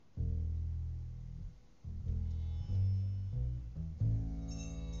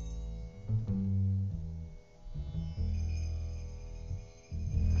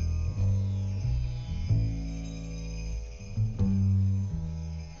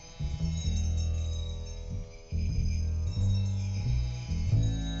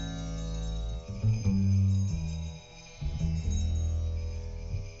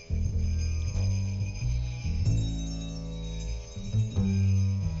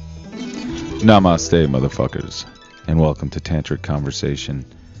Namaste, motherfuckers, and welcome to Tantric Conversation,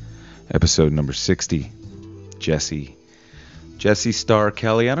 episode number 60. Jessie Star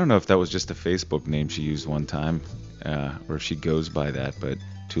Kelly. I don't know if that was just a Facebook name she used one time, or if she goes by that, but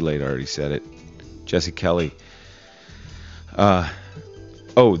too late, I already said it. Jessie Kelly. Tantric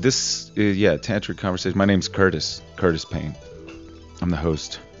Conversation. My name's Curtis Payne. I'm the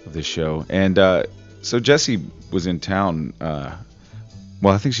host of this show, and so Jessie was in town.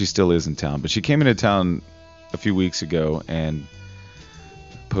 Well, I think she still is in town, but she came into town a few weeks ago and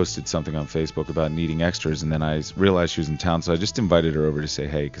posted something on Facebook about needing extras, and then I realized she was in town, so I just invited her over to say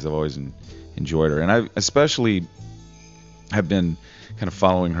hey, because I've always enjoyed her, and I especially have been kind of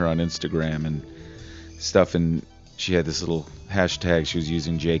following her on Instagram and stuff, and she had this little hashtag she was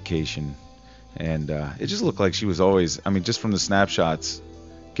using, Jcation, and it just looked like she was always, I mean, just from the snapshots,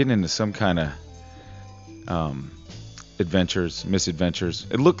 getting into some kind of misadventures.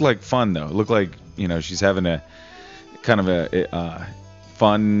 It looked like fun, though. It looked like, she's having a kind of a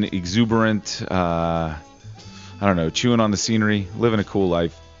fun, exuberant, chewing on the scenery, living a cool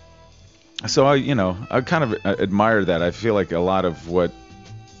life. So I kind of admire that. I feel like a lot of what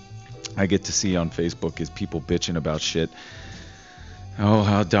I get to see on Facebook is people bitching about shit. Oh,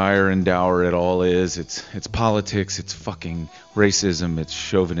 how dire and dour it all is. It's politics, it's fucking racism, it's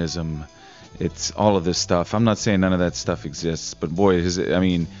chauvinism, it's all of this stuff. I'm not saying none of that stuff exists, but boy,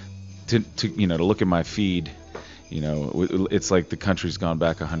 to look at my feed, it's like the country's gone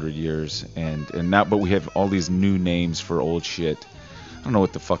back 100 years, and now, but we have all these new names for old shit. I don't know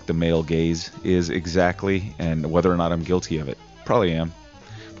what the fuck the male gaze is exactly, and whether or not I'm guilty of it. Probably am.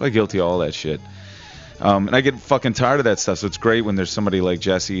 Probably guilty of all that shit. And I get fucking tired of that stuff, so it's great when there's somebody like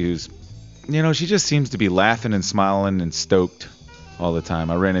Jessie who's, she just seems to be laughing and smiling and stoked all the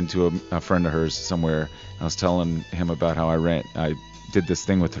time. I ran into a friend of hers somewhere. I was telling him about how I did this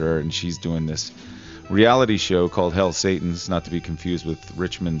thing with her, and she's doing this reality show called Hell Satans, not to be confused with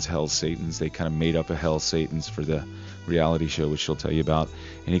Richmond's Hell Satans. They kind of made up a Hell Satans for the reality show, which she'll tell you about.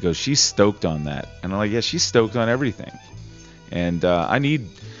 And he goes, she's stoked on that. And I'm like, yeah, she's stoked on everything. And I need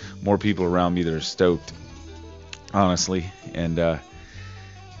more people around me that are stoked, honestly. And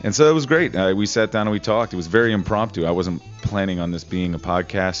so it was great. We sat down and we talked. It was very impromptu. I wasn't planning on this being a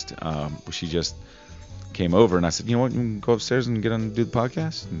podcast. She just came over, and I said, you know what, you can go upstairs and get on and do the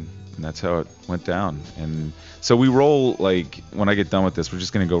podcast. And that's how it went down. And so we roll, like, when I get done with this, we're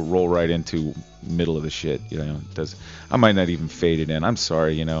just going to go roll right into middle of the shit. I might not even fade it in. I'm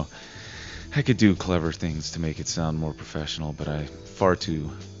sorry, I could do clever things to make it sound more professional, but I'm far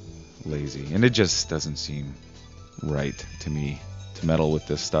too lazy. And it just doesn't seem right to me to meddle with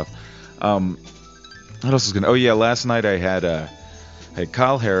this stuff. What else is going to... Oh, yeah, last night I had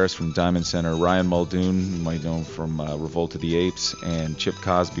Kyle Harris from Diamond Center, Ryan Muldoon, you might know him from Revolt of the Apes, and Chip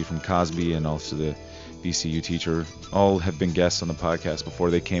Cosby from Cosby, and also the VCU teacher. All have been guests on the podcast before.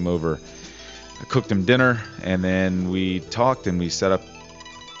 They came over. I cooked them dinner, and then we talked, and we set up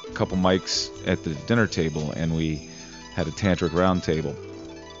a couple mics at the dinner table, and we had a tantric round table.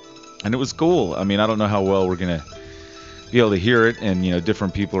 And it was cool. I mean, I don't know how well we're going to be able to hear it, and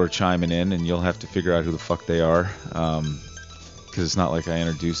different people are chiming in, and you'll have to figure out who the fuck they are, because it's not like I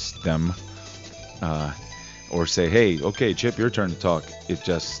introduced them or say, hey, okay, Chip, your turn to talk. It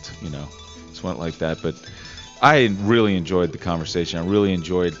just just went like that. But I really enjoyed the conversation. I really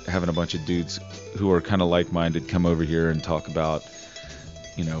enjoyed having a bunch of dudes who are kind of like-minded come over here and talk about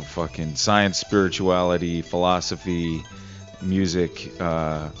fucking science, spirituality, philosophy, music,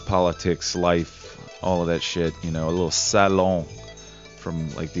 politics, life, all of that shit, a little salon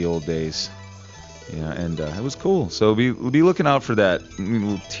from like the old days. And it was cool. So we'll be looking out for that. A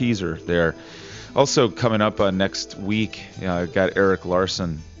little teaser there. Also coming up next week, I got Eric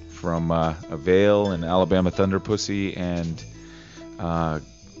Larson from Avail and Alabama Thunder Pussy, and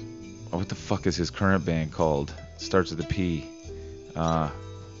what the fuck is his current band called? Starts with a P.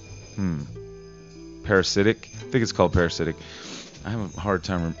 Parasitic. I think it's called Parasitic. I have a hard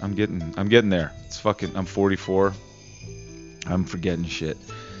time. I'm getting there. It's fucking. I'm 44. I'm forgetting shit.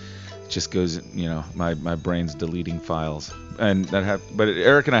 It just goes. My brain's deleting files. And but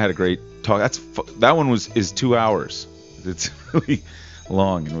Eric and I had a great talk. That one is 2 hours. It's really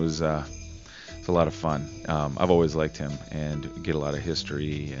long, and it was a lot of fun. I've always liked him and get a lot of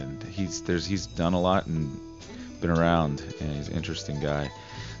history, and he's done a lot and been around, and he's an interesting guy.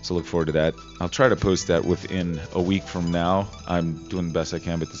 So look forward to that. I'll try to post that within a week from now. I'm doing the best I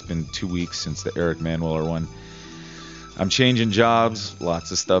can, but it's been 2 weeks since the Eric Manueller one. I'm changing jobs. Lots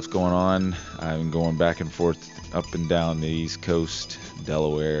of stuff going on. I'm going back and forth up and down the East Coast,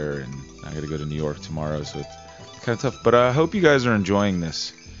 Delaware, and I got to go to New York tomorrow, so it's kind of tough. But I hope you guys are enjoying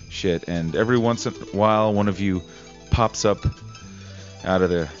this shit. And every once in a while, one of you pops up out of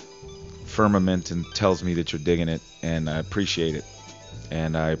the firmament and tells me that you're digging it, and I appreciate it.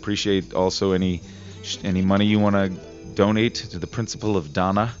 And I appreciate also any money you want to donate to the Principle of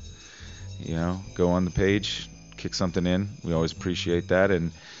Donna. You know, go on the page, kick something in. We always appreciate that.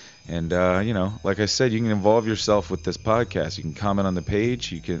 And you know, like I said, you can involve yourself with this podcast. You can comment on the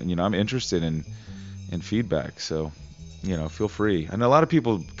page. You can, you know, I'm interested in feedback. So, you know, feel free. I know a lot of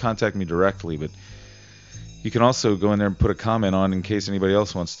people contact me directly, but you can also go in there and put a comment on in case anybody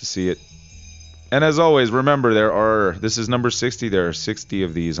else wants to see it. And as always, remember, this is number 60. There are 60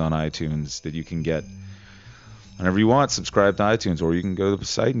 of these on iTunes that you can get whenever you want. Subscribe to iTunes, or you can go to the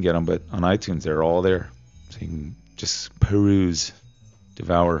site and get them. But on iTunes, they're all there. So you can just peruse,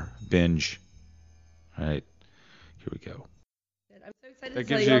 devour, binge. All right, here we go. I'm so excited That to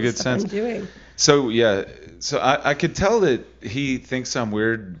tell gives you you a all the good stuff sense. I'm doing. So yeah, so I could tell that he thinks I'm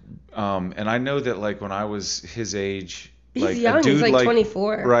weird, and I know that like when I was his age, He's like young. a dude He's like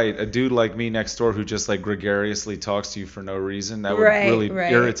 24. right, a dude like me next door who just like gregariously talks to you for no reason, that would Right, really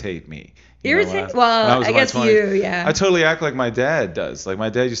right. irritate me. You know, when I Well, was I in my guess 20s. you, yeah. I totally act like my dad does. Like my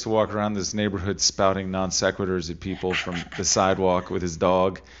dad used to walk around this neighborhood spouting non sequiturs at people from the sidewalk with his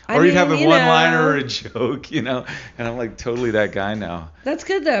dog, or he'd have a one-liner or a joke, you know. And I'm like totally that guy now. That's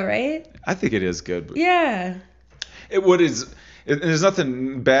good though, right? I think it is good. But Yeah. there's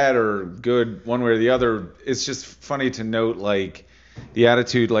nothing bad or good one way or the other. It's just funny to note like the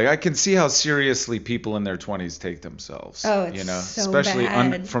attitude. Like I can see how seriously people in their 20s take themselves. Oh, it's you know, so especially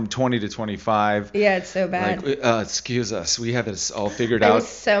bad. from 20 to 25. Yeah, it's so bad. Like, excuse us, we have this all figured I'm out.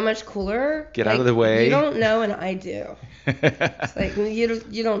 so much cooler. Get out of the way. You don't know, and I do. It's like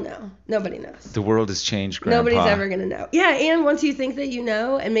you don't know. Nobody knows. The world has changed, Grandpa. Nobody's ever gonna know. Yeah, and once you think that you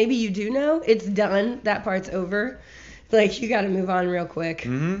know, and maybe you do know, it's done. That part's over. Like you got to move on real quick.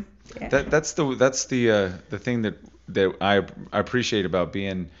 Mm-hmm. Yeah. That's the thing that I appreciate about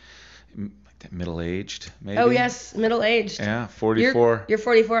being middle-aged, maybe. Oh yes, middle-aged. Yeah, 44. You're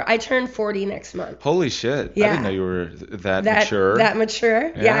 44. I turn 40 next month. Holy shit! Yeah. I didn't know you were that mature. That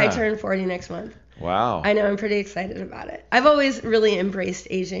mature? Yeah, I Yeah. turn 40 next month. Wow. I know, I'm pretty excited about it. I've always really embraced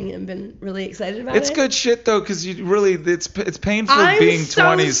aging and been really excited about it. It's good shit though, because you really it's painful I'm being so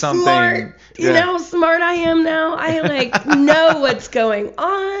 20 something. Smart. You know how smart I am now? I like know what's going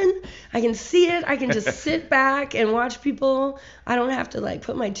on. I can see it. I can just sit back and watch people. I don't have to like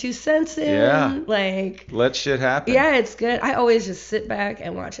put my 2 cents in. Yeah. Like Let shit happen. yeah, it's good. I always just sit back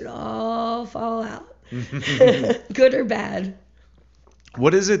and watch it all fall out. Good or bad.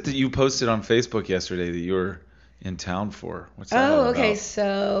 What is it that you posted on Facebook yesterday that you were in town for? What's that all Oh, okay. about?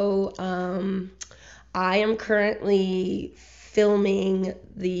 So, I am currently filming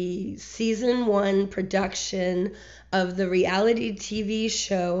the season 1 production of the reality TV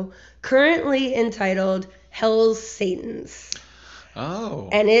show currently entitled Hell's Satans. Oh.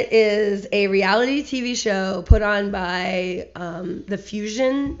 And it is a reality TV show put on by the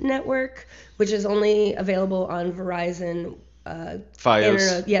Fusion Network, which is only available on Verizon Fios.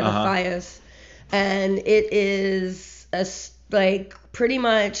 Internet, the Fios, and it is like pretty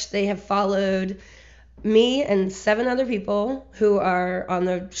much they have followed me and 7 other people who are on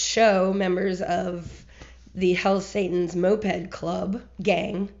the show, members of the Hell's Satans Moped Club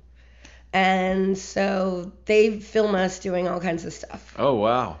gang, and so they film us doing all kinds of stuff. Oh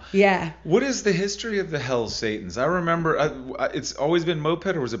wow. Yeah. What is the history of the Hell's Satans? I remember it's always been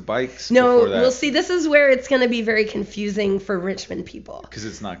moped, or was it bikes No, before that? we'll see. This is where it's going to be very confusing for Richmond people. Because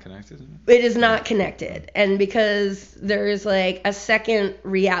it's not connected. It is not connected, and because there's like a second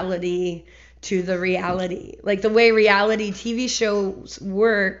reality to the reality. Like the way reality TV shows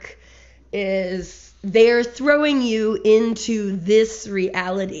work is they're throwing you into this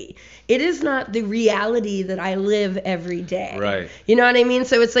reality. It is not the reality that I live every day. Right. You know what I mean?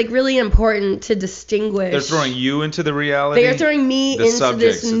 So it's like really important to distinguish. They're throwing you into the reality. They are throwing me The into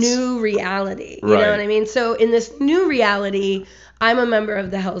subjects, this it's- new reality. You Right. know what I mean? So in this new reality, I'm a member of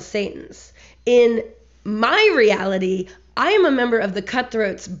the Hell's Satans. In my reality, I am a member of the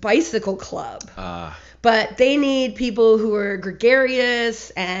Cutthroats Bicycle Club. But they need people who are gregarious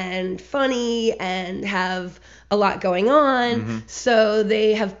and funny and have a lot going on. Mm-hmm. So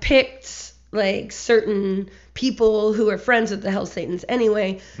they have picked like certain people who are friends with the Hell's Satans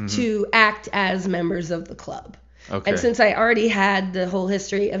anyway to act as members of the club. Okay. And since I already had the whole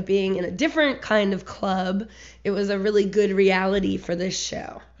history of being in a different kind of club, it was a really good reality for this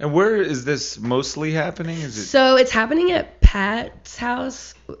show. And where is this mostly happening? Is it? So it's happening at Pat's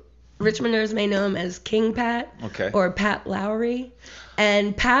house. Richmonders may know him as King Pat or Pat Lowry.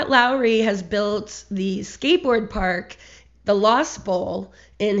 And Pat Lowry has built the skateboard park the Lost Bowl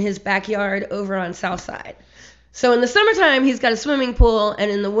in his backyard over on South Side. So in the summertime, he's got a swimming pool, and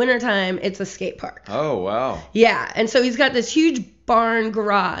in the wintertime, it's a skate park. Oh, wow. Yeah, and so he's got this huge barn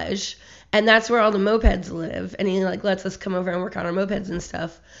garage, and that's where all the mopeds live, and he like lets us come over and work on our mopeds and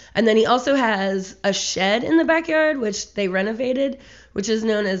stuff. And then he also has a shed in the backyard, which they renovated, which is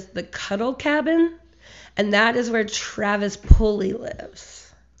known as the Cuddle Cabin, and that is where Travis Pulley lives.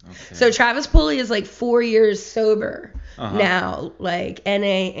 Okay. So Travis Pulley is like 4 years sober now, like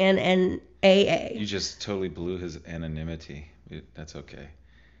NANNAA. You just totally blew his anonymity. That's okay.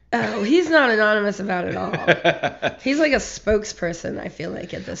 Oh, he's not anonymous about it all. He's like a spokesperson, I feel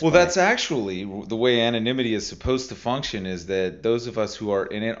like, at this point. Well, that's actually the way anonymity is supposed to function, is that those of us who are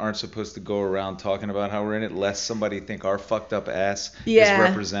in it aren't supposed to go around talking about how we're in it, lest somebody think our fucked up ass is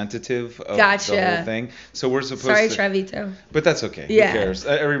representative of the whole thing. So we're supposed Sorry, to... Trevito. But that's okay. Yeah. Who cares?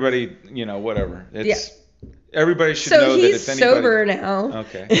 Everybody, whatever. Everybody should know that if anybody... So he's sober now.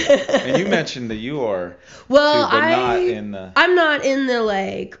 Okay. And you mentioned that you are. Well, too, but not in the... I'm not in the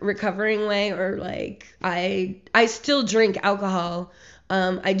like recovering way, or like I still drink alcohol.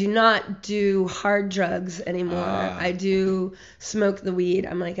 I do not do hard drugs anymore. I do smoke the weed.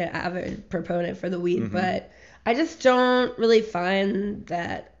 I'm like an avid proponent for the weed, but I just don't really find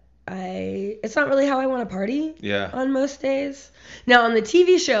that it's not really how I want to party on most days. Now on the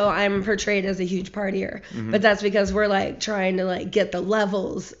TV show, I'm portrayed as a huge partier, but that's because we're like trying to like get the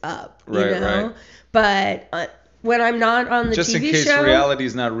levels up, you know? Right. But when I'm not on the just TV show... Just in case reality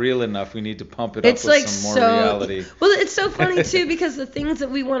is not real enough, we need to pump it up with like some more reality. Well, it's so funny, too, because the things that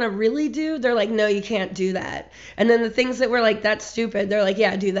we want to really do, they're like, no, you can't do that. And then the things that we're like, that's stupid, they're like,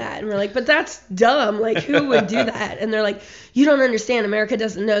 yeah, do that. And we're like, but that's dumb. Like, who would do that? And they're like, you don't understand. America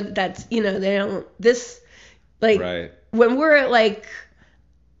doesn't know that that's, they don't... This, like, when we're at, like,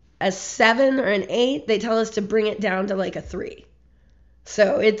 a 7 or an 8, they tell us to bring it down to, like, a 3.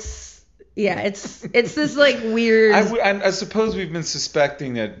 So it's... Yeah, it's this like weird... I suppose we've been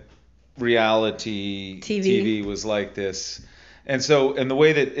suspecting that reality TV was like this. And so, in the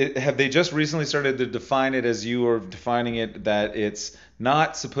way that... have they just recently started to define it as you are defining it, that it's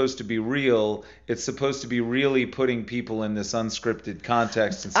not supposed to be real, it's supposed to be really putting people in this unscripted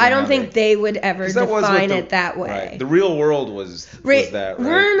context? And I don't think they would ever define it that way. Right. The real world was that, right?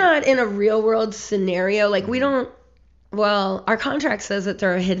 We're not in a real world scenario. Like, we don't... Well, our contract says that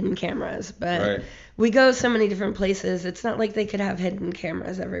there are hidden cameras, but we go so many different places. It's not like they could have hidden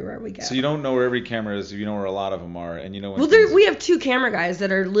cameras everywhere we go. So you don't know where every camera is. You know where a lot of them are, and you know. We have 2 camera guys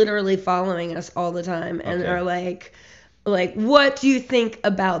that are literally following us all the time, and are like, what do you think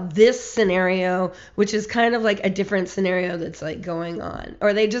about this scenario, which is kind of like a different scenario that's like going on,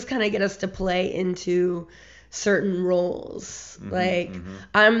 or they just kind of get us to play into certain roles.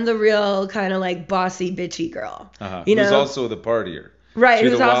 I'm the real kind of like bossy bitchy girl. Who's also the partier. Right.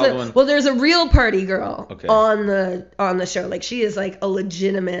 Who's also well, there's a real party girl on the show. Like, she is like a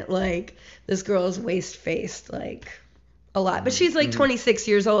legitimate, like, this girl is waist faced like a lot. But she's like 26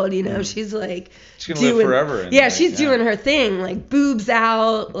 years old, she's like she's gonna live forever. She's doing her thing, like boobs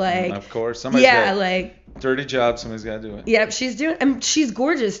out, like of course. Somebody's got dirty job, somebody's gotta do it. Yep, she's doing, and she's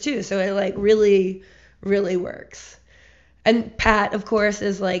gorgeous too, so it like really works. And Pat, of course,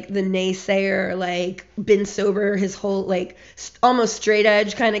 is like the naysayer, like been sober his whole, like almost straight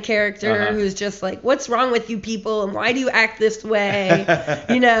edge kind of character who's just like, what's wrong with you people and why do you act this way?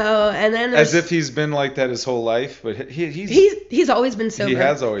 And then as if he's been like that his whole life, but he's always been sober. He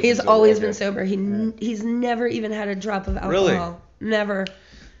has always. He's always been sober. He's never even had a drop of alcohol. Really? Never.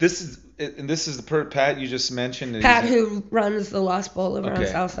 This is the Pat you just mentioned. Pat, who runs the Lost Bowl over on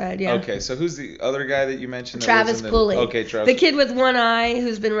Southside, Okay, so who's the other guy that you mentioned? Travis Pulley. Okay, Travis. The kid with one eye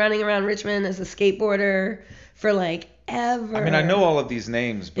who's been running around Richmond as a skateboarder for like ever. I mean, I know all of these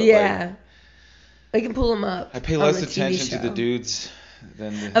names, but I can pull them up. I pay less attention to the dudes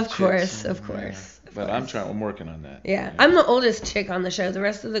than the Of course. But I'm working on that. Yeah, I'm the oldest chick on the show. The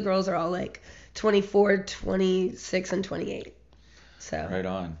rest of the girls are all like 24, 26, and 28. So right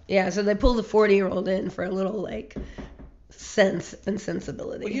on. Yeah, so they pull the 40-year-old in for a little like sense and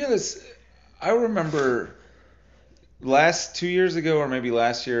sensibility. Well, I remember 2 years ago, or maybe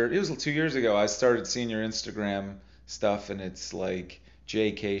last year. It was 2 years ago. I started seeing your Instagram stuff, and it's like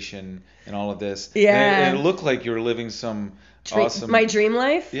Jaycation and all of this. Yeah. And it looked like you were living some awesome. My dream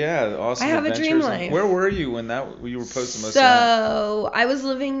life? Yeah, awesome. I have adventures. A dream life. Where were you when you were posting most of that? So I was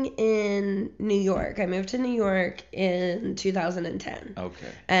living in New York. I moved to New York in 2010. Okay.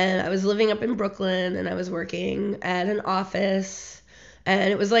 And I was living up in Brooklyn, and I was working at an office.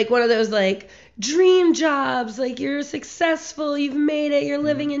 And it was like one of those like dream jobs, like you're successful, you've made it, you're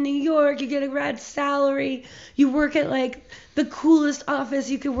living in New York, you get a grad salary, you work at like the coolest office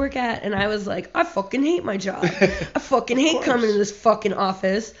you could work at. And I was like, I fucking hate my job. I fucking hate coming to this fucking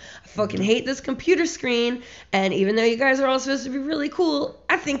office. I fucking hate this computer screen. And even though you guys are all supposed to be really cool,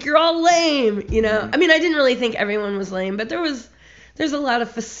 I think you're all lame, you know? I mean, I didn't really think everyone was lame, but there's a lot of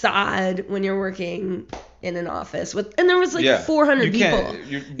facade when you're working in an office and there was like 400 people.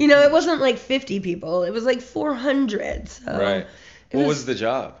 You know, it wasn't like 50 people. It was like 400. So right. What was the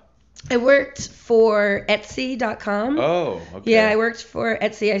job? I worked for Etsy.com. Oh, okay. Yeah, I worked for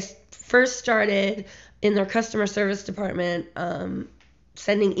Etsy. I first started in their customer service department,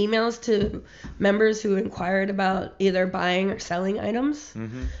 sending emails to members who inquired about either buying or selling items.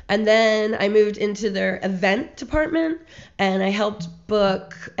 Mm-hmm. And then I moved into their event department, and I helped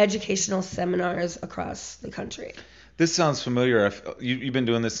book educational seminars across the country. This sounds familiar. You've been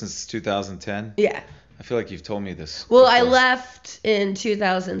doing this since 2010? Yeah. I feel like you've told me this. Well, before. I left in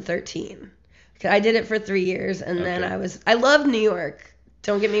 2013. I did it for 3 years, and then I loved New York.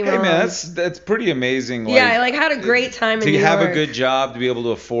 Don't get me wrong. Hey man, that's pretty amazing. Yeah, I had a great time in New York. To have a good job, to be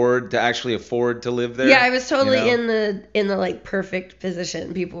able to actually afford to live there. Yeah, I was totally in the like perfect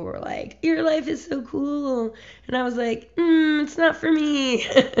position. People were like, "Your life is so cool," and I was like, "It's not for me."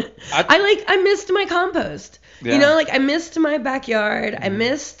 I missed my compost. Yeah. You know, like I missed my backyard. I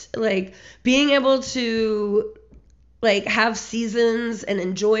missed like being able to like have seasons and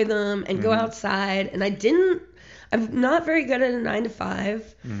enjoy them and go outside, and I'm not very good at a 9 to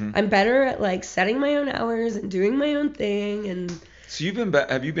 5. Mm-hmm. I'm better at like setting my own hours and doing my own thing. And so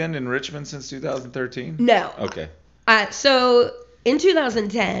have you been in Richmond since 2013? No. Okay. So in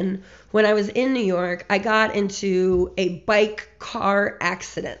 2010, when I was in New York, I got into a bike car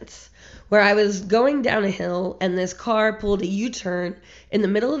accident where I was going down a hill and this car pulled a U-turn in the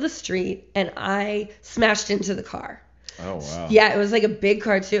middle of the street and I smashed into the car. Oh wow. Yeah, it was like a big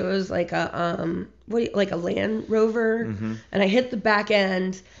car too. It was like a like a Land Rover, and I hit the back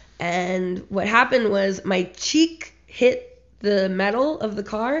end. And what happened was my cheek hit the metal of the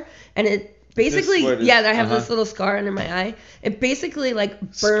car, and it basically I have this little scar under my eye. It basically like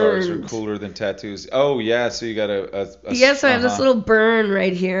burned. Scars are cooler than tattoos. Oh yeah, so you got so I have this little burn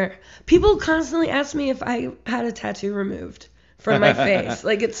right here. People constantly ask me if I had a tattoo removed from my face.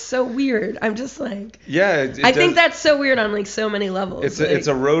 Like, it's so weird. I'm just like, I think that's so weird on like so many levels. It's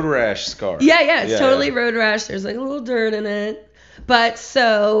a road rash scar. Yeah, it's totally road rash. There's like a little dirt in it. But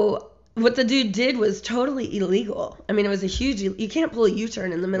so what the dude did was totally illegal. I mean, it was you can't pull a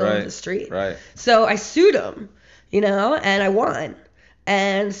U-turn in the middle of the street. Right. So I sued him, and I won.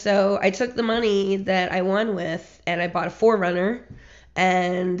 And so I took the money that I won with and I bought a 4Runner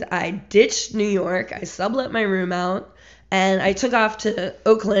and I ditched New York. I sublet my room out. And I took off to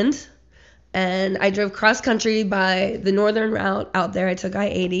Oakland, and I drove cross-country by the northern route out there. I took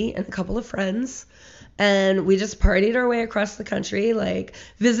I-80 and a couple of friends, and we just partied our way across the country, like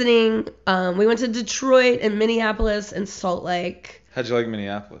visiting. We went to Detroit and Minneapolis and Salt Lake. How'd you like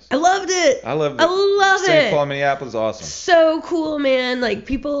Minneapolis? I loved it. I love it. St. Paul, Minneapolis is awesome. So cool, man. Like,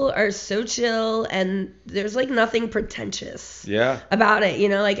 people are so chill, and there's, like, nothing pretentious about it,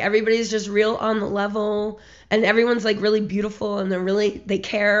 Like, everybody's just real on the level, and everyone's, like, really beautiful, and they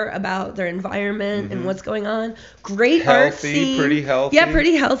care about their environment and what's going on. Great art scene. Pretty healthy. Yeah,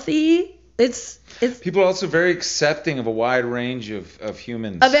 pretty healthy. It's people are also very accepting of a wide range of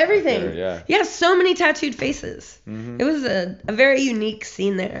humans. Of everything. Yeah, so many tattooed faces. It was a very unique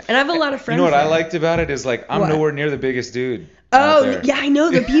scene there. And I have a lot of friends. You know what there. I liked about it is like I'm nowhere near the biggest dude. Oh, yeah, I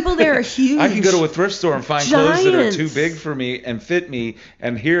know. The people there are huge. I can go to a thrift store and find clothes that are too big for me and fit me.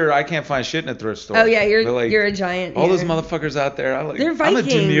 And here I can't find shit in a thrift store. Oh, yeah, you're a giant. All those motherfuckers out there. They're Vikings. I'm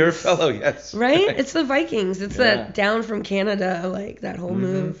a demure fellow, yes. Right? It's the Vikings. It's that down from Canada, like that whole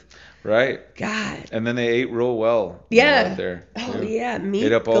move. Right. God. And then they ate real well. Yeah. Out there. Oh, yeah. Meat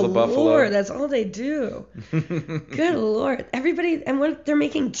ate up all the buffalo. That's all they do. Good Lord. Everybody, and they're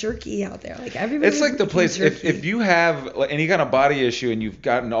making jerky out there. Like, everybody. It's like the place, if you have any kind of body issue and you've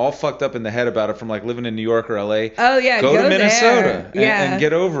gotten all fucked up in the head about it from like living in New York or LA. Oh, yeah. Go to Minnesota and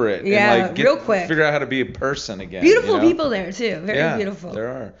get over it. Yeah. And real quick. Figure out how to be a person again. Beautiful people there, too. Very beautiful. There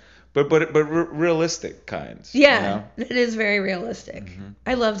are. But realistic kinds. Yeah, it is very realistic.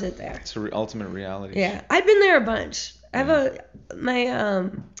 I loved it there. It's ultimate reality. Yeah, I've been there a bunch. I have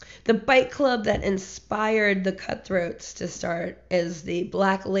the bike club that inspired the Cutthroats to start is the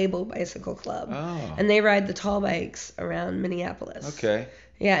Black Label Bicycle Club. Oh. And they ride the tall bikes around Minneapolis. Okay.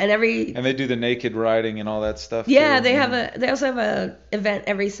 Yeah, and they do the naked riding and all that stuff. Yeah, too. they also have a event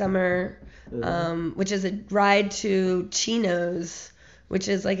every summer, which is a ride to Chino's, which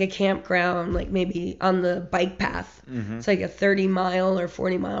is like a campground, like maybe on the bike path. It's like a 30-mile or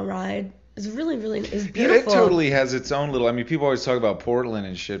 40-mile ride. is really, really is Yeah, beautiful. it totally has its own little. I mean, people always talk about Portland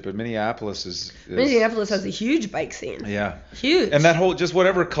and shit, but Minneapolis is Minneapolis has a huge bike scene. Yeah. Huge. And that whole, just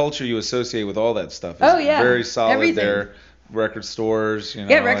whatever culture you associate with all that stuff is Oh, yeah. very solid Everything. there. Record stores, you know.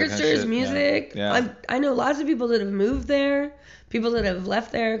 Yeah, all that record kind of stores, shit. music. Yeah. I know lots of people that have moved there, people that have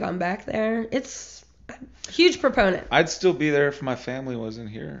left there, gone back there. It's a huge proponent. I'd still be there if my family wasn't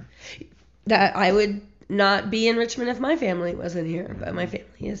here. That I would not be in Richmond if my family wasn't here, but my family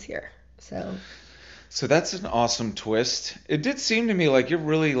is here. So that's an awesome twist. It did seem to me like you're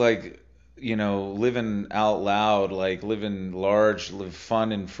really like, you know, living out loud, like living large, live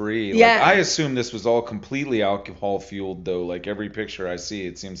fun and free. Yeah. Like, I assume this was all completely alcohol fueled though. Like every picture I see,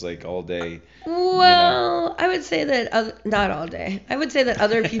 it seems like all day. Well, I would say that not all day. I would say that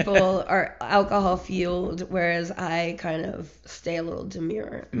other people are alcohol fueled, whereas I kind of stay a little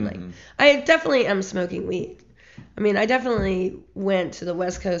demure. Like I definitely am smoking weed. I mean, I definitely went to the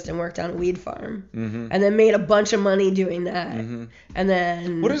West Coast and worked on a weed farm, and then made a bunch of money doing that. And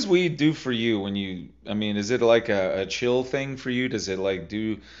then What does weed do for you when you? I mean, is it like a chill thing for you? Does it like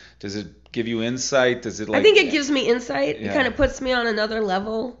Does it give you insight? Does it like? I think it gives me insight. Yeah. It kind of puts me on another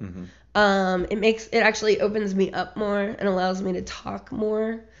level. It actually opens me up more and allows me to talk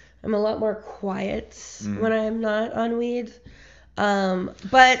more. I'm a lot more quiet when I am not on weed.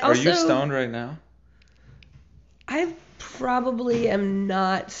 But also, Are you stoned right now? I probably am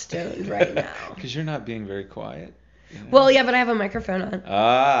not stoned right now. Because you're not being very quiet. You know? Well, yeah, but I have a microphone on.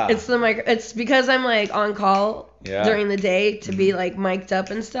 Ah. It's because I'm like on call Yeah. during the day to be like mic'd up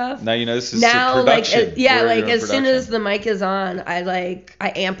and stuff. Now you know this is Now, like, production. yeah, We're like in as soon production. as the mic is on, I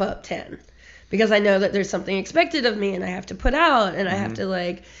amp up 10 because I know that there's something expected of me and I have to put out and I have to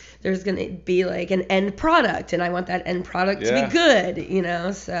like, there's gonna be like an end product and I want that end product to Yeah. be good, you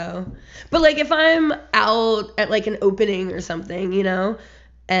know. So, but like if I'm out at like an opening or something, you know,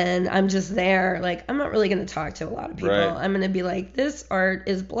 and I'm just there, like I'm not really gonna talk to a lot of people. Right. I'm gonna be like, this art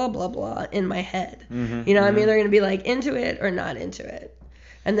is blah blah blah in my head. You know, I'm either gonna be like into it or not into it,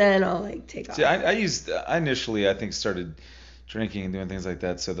 and then I'll like take off. See, I initially, I think, started drinking and doing things like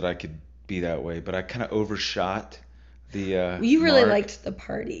that so that I could be that way, but I kind of overshot the. You really mark. liked the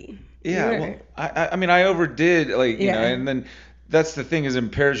party. Yeah, You well, were- I mean, I overdid, like, you Yeah. know, and then that's the thing is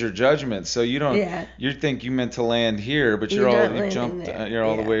impairs your judgment. So you don't, Yeah. you think you meant to land here, but You're not you landing jumped, there. you're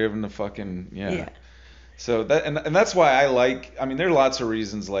all the Yeah. way over in the fucking, Yeah. So that, and that's why I mean, there are lots of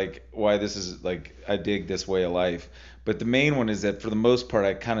reasons, like, why this is, like, I dig this way of life. But the main one is that for the most part,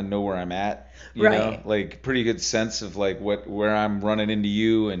 I kind of know where I'm at, you know, Right. like pretty good sense of like where I'm running into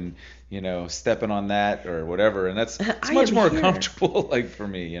you and, you know, stepping on that or whatever. And it's I much am more here. comfortable, like, for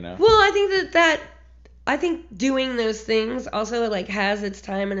me, you know. Well, I think I think doing those things also like has its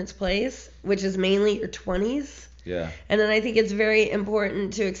time and its place, which is mainly your 20s. Yeah. And then I think it's very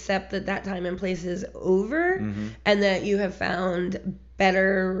important to accept that time and place is over and that you have found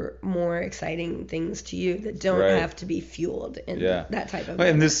better, more exciting things to you that don't Right. have to be fueled in Yeah. that type of Well, way.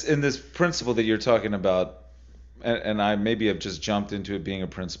 in this principle that you're talking about, and I maybe have just jumped into it being a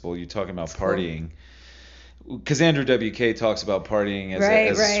principle. You're talking about cool. partying, because Andrew WK talks about partying as, Right,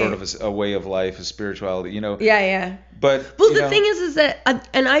 as right. sort of a way of life, a spirituality, you know. Yeah. But Well, you the know, thing is that,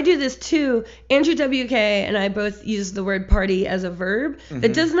 and I do this too. Andrew WK and I both use the word party as a verb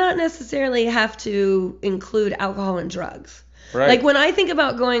that does not necessarily have to include alcohol and drugs. Right. Like when I think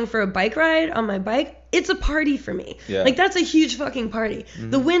about going for a bike ride on my bike, it's a party for me. Yeah. Like that's a huge fucking party.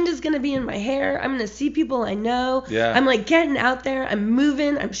 The wind is gonna be in my hair. I'm gonna see people I know. Yeah. I'm like getting out there. I'm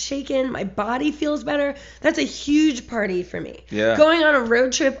moving. I'm shaking. My body feels better. That's a huge party for me. Yeah. Going on a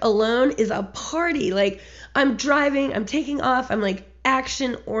road trip alone is a party. Like I'm driving. I'm taking off. I'm like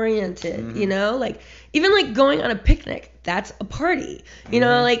action oriented. You know, like even like going on a picnic. That's a party. You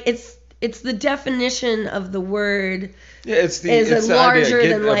know, like it's the definition of the word. yeah, it's is a the idea, larger get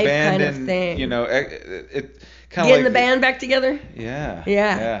than life kind of abandoned, thing. You know, it kind of Getting like the band back together. Yeah.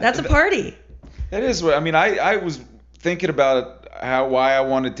 Yeah, that's a party. That is what I mean. I was thinking about why I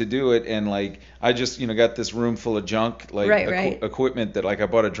wanted to do it, and like I just got this room full of junk, like Right. equipment that like I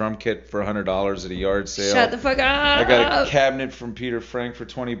bought a drum kit for $100 at a yard sale. Shut the fuck up. I got a cabinet from Peter Frank for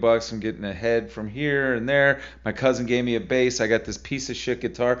 $20. I'm getting a head from here and there. My cousin gave me a bass. I got this piece of shit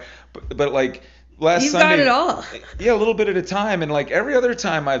guitar, but like. Last You've Sunday, got it all. Yeah, a little bit at a time, and like every other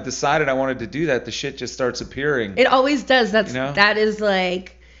time I've decided I wanted to do that, the shit just starts appearing. It always does. That is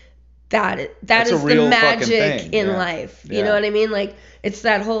like that That's is a real the fucking magic thing. in Yeah. life. Yeah. You know what I mean? Like it's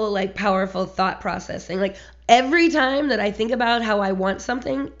that whole like powerful thought processing. Like every time that I think about how I want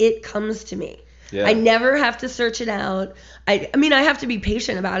something, it comes to me. Yeah. I never have to search it out. I mean, I have to be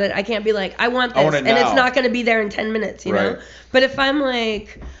patient about it. I can't be like, I want this, want it and it's now. not going to be there in 10 minutes, you know? Right. But if I'm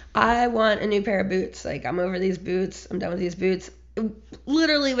like, I want a new pair of boots. Like, I'm over these boots. I'm done with these boots.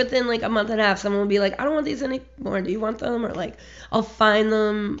 Literally within like a month and a half, someone will be like, I don't want these anymore. Do you want them? Or like, I'll find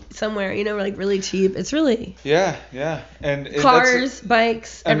them somewhere, like really cheap. It's really Yeah. And cars,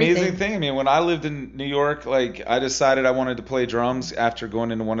 bikes, everything. Amazing thing. I mean, when I lived in New York, like I decided I wanted to play drums after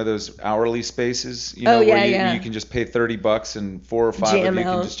going into one of those hourly spaces, where you can just pay $30 and 4 or 5 jam of you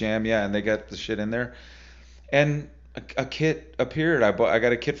out. can just jam. Yeah, and they got the shit in there. And a kit appeared. I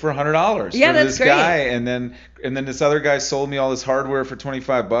got a kit for $100 Yeah, from that's this great. guy, and then this other guy sold me all this hardware for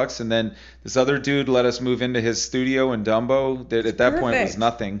 $25, and then this other dude let us move into his studio in Dumbo. That at that point was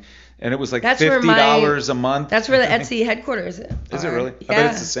nothing, and it was like $50 a month. That's where the Etsy headquarters is. Is it really? Yeah. I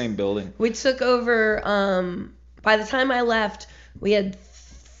bet it's the same building. We took over. By the time I left, we had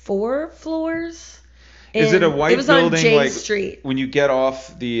 4 floors. Is it a white building? It was building, on Jade like Street. When you get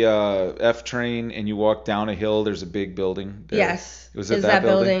off the F train and you walk down a hill, there's a big building there? Yes. Was it that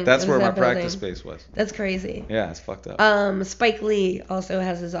building? That's where my practice space was. That's crazy. Yeah, it's fucked up. Spike Lee also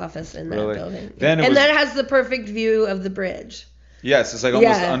has his office in that building. Then that has the perfect view of the bridge. Yes, it's like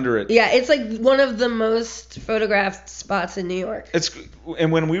almost under it. Yeah, it's like one of the most photographed spots in New York.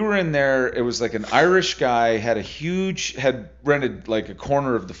 And when we were in there, it was like an Irish guy had rented like a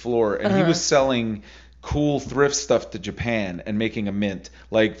corner of the floor, and he was selling cool thrift stuff to Japan and making a mint,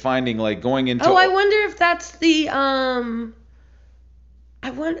 like finding like going into. Oh, I wonder if that's the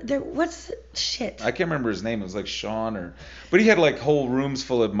what's shit? I can't remember his name. It was like Sean but he had like whole rooms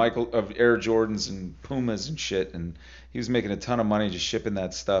full of Air Jordans and Pumas and shit, and he was making a ton of money just shipping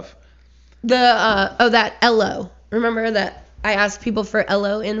that stuff. That Ello. Remember that I asked people for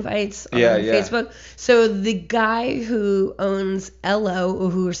Ello invites on Facebook? So the guy who owns Ello,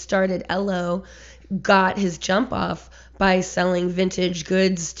 who started Ello, got his jump off by selling vintage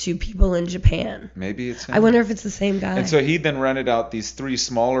goods to people in Japan. Maybe it's him. I wonder if it's the same guy. And so he then rented out these 3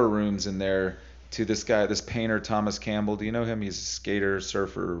 smaller rooms in there to this guy, this painter, Thomas Campbell. Do you know him? He's a skater,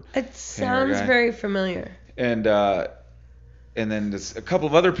 surfer. It sounds very familiar. And then there's a couple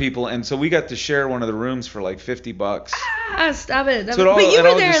of other people, and so we got to share one of the rooms for like $50. Stop it. But So you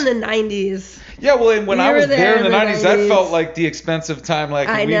were there in the 90s. Yeah, well, and when I was there in the 90s, that 90s. felt like the expensive time. Like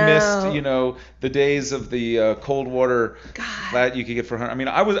I we know. missed, the days of the cold water that you could get for $100. I mean,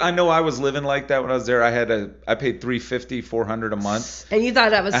 I know I was living like that when I was there. I paid $350, $400 a month. And you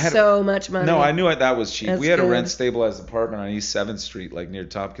thought that was so much money. No, I knew that was cheap. We had a good. rent stabilized apartment on East 7th Street, like near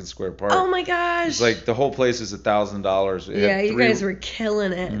Tompkins Square Park. Oh my gosh. It's like the whole place is $1,000. Yeah, you guys were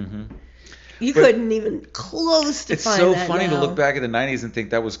killing it. Mm-hmm. You couldn't even close to find that. It's so funny to look back at the 90s and think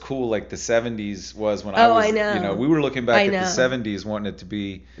that was cool, like the 70s was when I was. I know. We were looking back at the 70s, wanting it to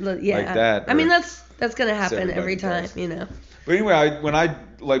be like that. I mean, that's gonna happen every time, But anyway, when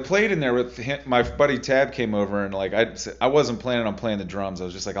I played in there with him, my buddy Tab came over, and like I wasn't planning on playing the drums. I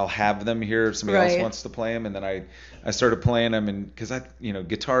was just like, I'll have them here if somebody else wants to play them, and then I started playing them, and because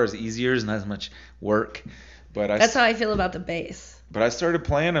guitar is easier, it's not as much work. But that's how I feel about the bass. But I started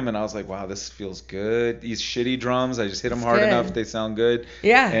playing them, and I was like, wow, this feels good. These shitty drums, I just hit them hard enough, they sound good.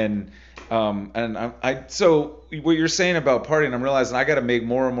 Yeah. And so what you're saying about partying, I'm realizing I got to make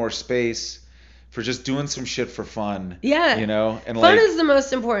more and more space for just doing some shit for fun. Yeah. And fun is the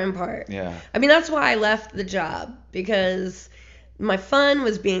most important part. Yeah. I mean, that's why I left the job, because my fun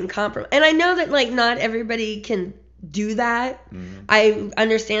was being compromised. And I know that not everybody can do that. Mm-hmm. I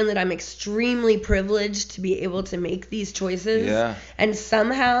understand that I'm extremely privileged to be able to make these choices. Yeah. And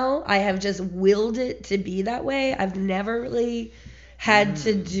somehow I have just willed it to be that way. I've never really had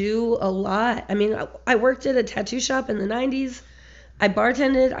to do a lot. I mean, I worked at a tattoo shop in the 90s. I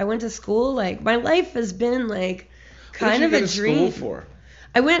bartended. I went to school. My life has been kind of a dream. School for?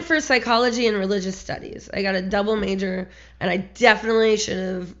 I went for psychology and religious studies. I got a double major, and I definitely should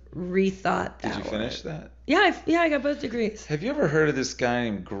have rethought that. Did you finish that? Yeah, I got both degrees. Have you ever heard of this guy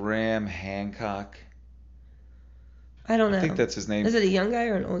named Graham Hancock? I don't know. I think that's his name. Is it a young guy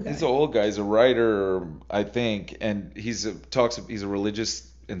or an old guy? He's an old guy. He's a writer, I think, and he's a religious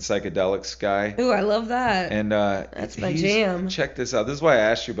and psychedelics guy. Ooh, I love that. And that's my jam. Check this out. This is why I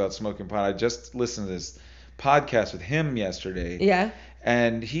asked you about smoking pot. I just listened to this podcast with him yesterday. Yeah.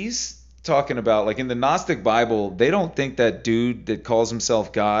 And he's talking about, in the Gnostic Bible, they don't think that dude that calls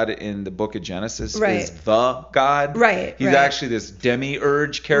himself God in the book of Genesis is the God. Right. He's actually this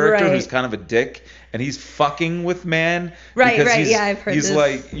demiurge character who's kind of a dick, and he's fucking with man. Right. Yeah, I've heard this.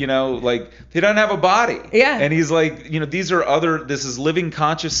 He's he doesn't have a body. Yeah. And he's this is living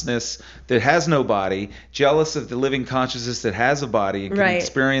consciousness that has no body, jealous of the living consciousness that has a body and can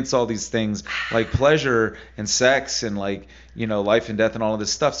experience all these things like pleasure and sex and life and death and all of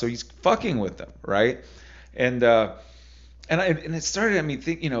this stuff. So he's fucking with them, right? And And it started at me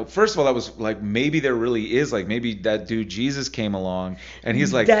think, first of all, that was like, maybe there really is, like, maybe that dude Jesus came along and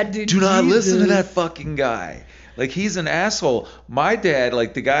he's like, do not listen to that fucking guy. Like, he's an asshole. My dad,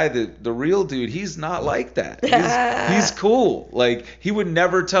 like, the guy, the real dude, he's not like that. He's cool. Like, he would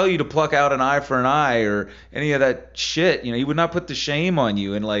never tell you to pluck out an eye for an eye or any of that shit. He would not put the shame on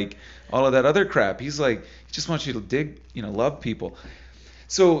you and, like, all of that other crap. He's like, he just wants you to love people.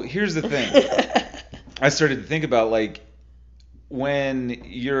 So here's the thing. I started to think about, like, when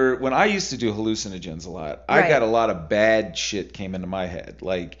I used to do hallucinogens a lot, I got a lot of bad shit came into my head.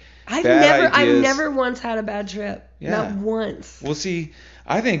 Like, I've never once had a bad trip. Yeah. Not once. Well, see,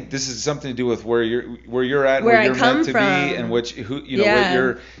 I think this is something to do with where you're at, where you're meant to from. be, and what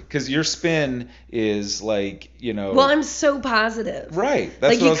because your spin is like, Well, I'm so positive. Right.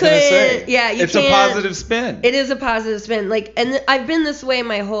 That's what I was going to say. Yeah, it's a positive spin. It is a positive spin. Like, and I've been this way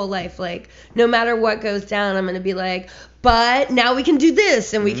my whole life. Like, no matter what goes down, I'm going to be like, but now we can do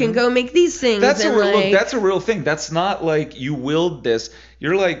this and we can go make these things. That's a real thing. That's not like you willed this.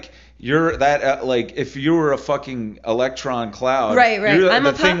 You're that like if you were a fucking electron cloud. Right. I'm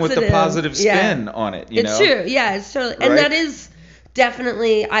the thing with the positive spin on it. It's true. Yeah, it's totally. And that is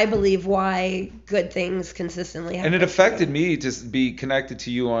definitely, I believe, why good things consistently happen. And it affected me to be connected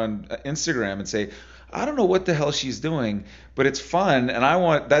to you on Instagram and say, I don't know what the hell she's doing, but it's fun, and I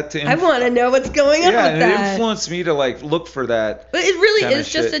want that to. I want to know what's going on with that. Yeah, and it influenced me to like look for that. But it really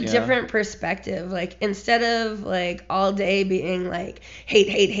is just a different perspective. Like, instead of like all day being like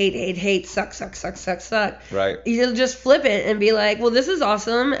hate, suck. Right. You'll just flip it and be like, well, this is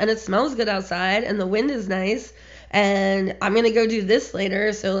awesome, and it smells good outside, and the wind is nice, and I'm gonna go do this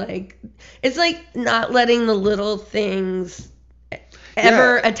later. So like, it's like not letting the little things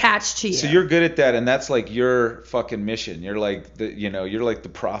ever attached to you. So you're good at that, and that's like your fucking mission. You're like you're like the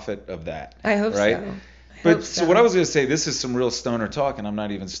prophet of that. I hope right? so. So what I was gonna say, this is some real stoner talk, and I'm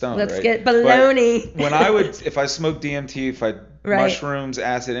not even stoned. Let's get baloney. When if I smoked DMT, if I mushrooms,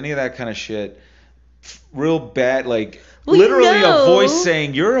 acid, any of that kind of shit, real bad, like literally a voice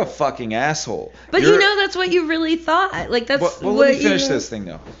saying you're a fucking asshole. But that's what you really thought. Like that's. Well, let me finish this thing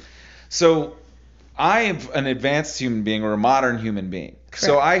though. So I am an advanced human being or a modern human being. Correct.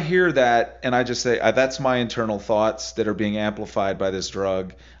 So I hear that and I just say, that's my internal thoughts that are being amplified by this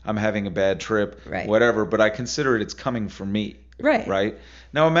drug. I'm having a bad trip, whatever, but I consider it's coming from me. Right?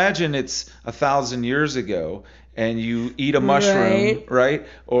 Now imagine it's 1,000 years ago and you eat a mushroom, right?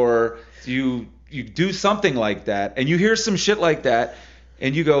 Or you do something like that and you hear some shit like that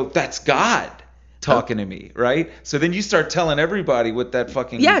and you go, that's God talking to me, right? So then you start telling everybody what that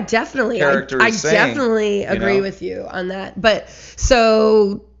fucking definitely character is saying. I definitely agree with you on that. But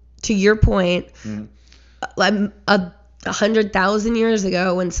so to your point, 100,000 years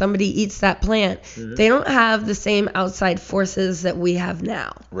ago, when somebody eats that plant, they don't have the same outside forces that we have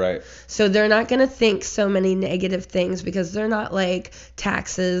now. Right. So they're not going to think so many negative things because they're not like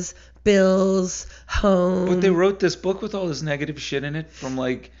taxes, bills, home. But they wrote this book with all this negative shit in it from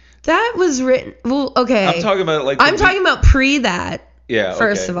like. That was written. Well, okay. I'm talking about like. I'm talking about pre that. Yeah.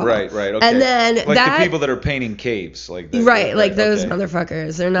 First of all. Right. Okay. And then like the people that are painting caves, like. Like those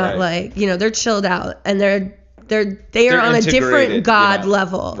motherfuckers. They're not like they're chilled out and they're on a different God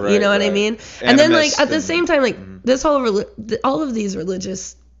level. You know what I mean? And then like at the same time, like this whole all of these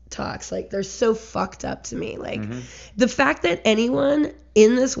religious talks, like they're so fucked up to me. Like the fact that anyone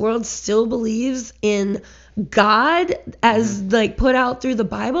in this world still believes in God as like put out through the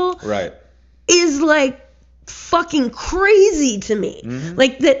Bible is like fucking crazy to me.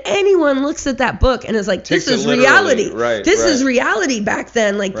 Like that anyone looks at that book and is like, this is reality. This is reality back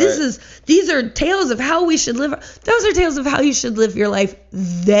then. Like these are tales of how we should live. Those are tales of how you should live your life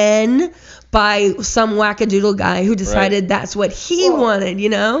then by some wackadoodle guy who decided that's what he wanted,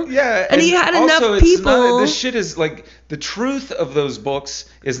 Yeah. And he had enough people. This shit is like the truth of those books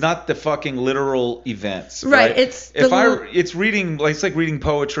is not the fucking literal events. Right. It's reading, like it's like reading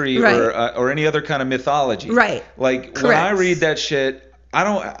poetry or any other kind of mythology. Right. Like when I read that shit, I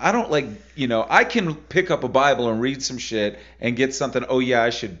don't like, I can pick up a Bible and read some shit and get something. Oh yeah,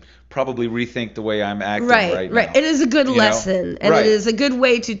 I should probably rethink the way I'm acting right now. It is a good lesson, and it is a good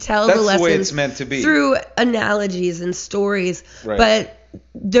way to tell the lesson. That's the way it's meant to be. Through analogies and stories. But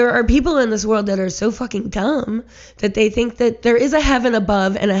there are people in this world that are so fucking dumb that they think that there is a heaven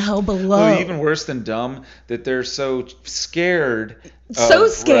above and a hell below. Well, even worse than dumb, that they're so scared. So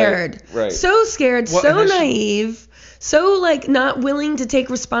scared. So scared, so naive. So like not willing to take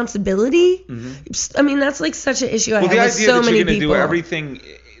responsibility. I mean, that's like such an issue I have with so many people. The idea that you're going to do everything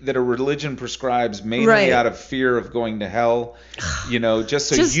that a religion prescribes mainly Right. out of fear of going to hell, you know, just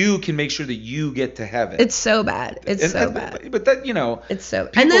so Just- you can make sure that you get to heaven. It's so bad. It's And so that- bad. But that, you know, It's so.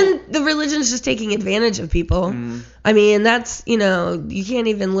 people- And then the religion's just taking advantage of people. I mean, that's, you know, you can't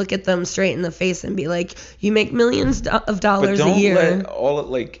even look at them straight in the face and be like, you make millions of but dollars a don't year. let all it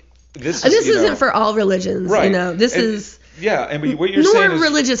like this. This you isn't know, for all religions, right. you know. This And- is yeah, and what you're nor saying is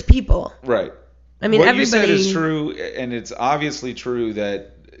religious people. right. I mean, what everybody. you said is true, and it's obviously true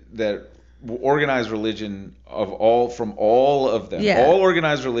that organized religion from all of them, Yeah. all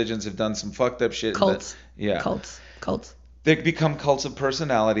organized religions have done some fucked up shit. Cults. Yeah. Cults. They become cults of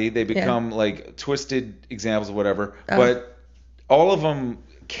personality. They become like twisted examples of whatever. Oh. But all of them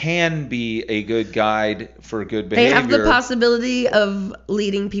can be a good guide for good They behavior. have the possibility of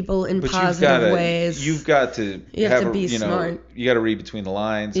leading people in but positive ways. You've got to You have to a- be you know, smart. You got to read between the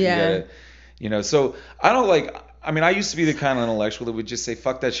lines. Yeah. You got to, you know. So I don't like. I mean, I used to be the kind of intellectual that would just say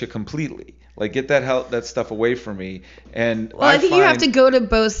 "fuck that shit" completely. Like, get that stuff away from me. And Well, I think you have to find- go to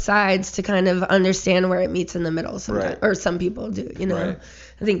both sides to kind of understand where it meets in the middle sometimes. Right. Or some people do, you know. Right.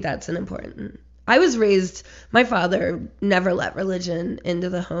 I think that's an important. I was raised, my father never let religion into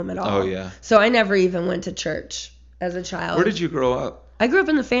the home at all. Oh, yeah. So I never even went to church as a child. Where did you grow up? I grew up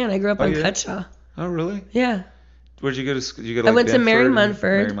in the Fan. I grew up Oh, on yeah? Cutshaw. Oh, really? Yeah. Where'd you go to school? You go to, I like, went to Mary Benford and-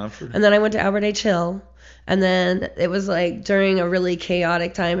 Munford, Mary Munford. and then I went to Albert H. Hill. And then it was like during a really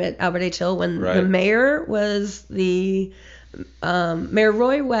chaotic time at Albert H. Hill when the Right. mayor was Mayor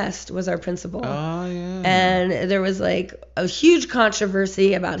Roy West was our principal. Oh, yeah. And there was like a huge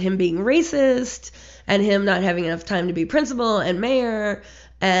controversy about him being racist and him not having enough time to be principal and mayor.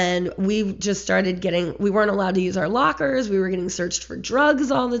 And we just started we weren't allowed to use our lockers. We were getting searched for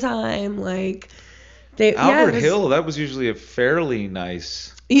drugs all the time. Like, Albert Hill, that was usually a fairly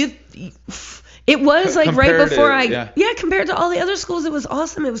nice. It was like right Compared before to- yeah. compared to all the other schools, it was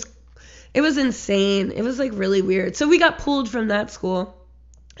awesome. It was insane. It was like really weird. So we got pulled from that school,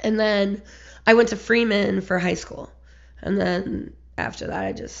 and then I went to Freeman for high school, and then after that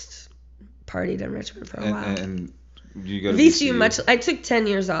I just partied in Richmond for a while. And you go to VCU I took 10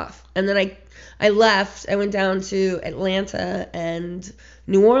 years off, and then I left. I went down to Atlanta and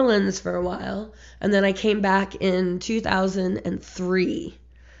New Orleans for a while, and then I came back in 2003.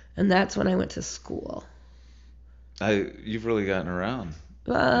 And that's when I went to school. You've really gotten around.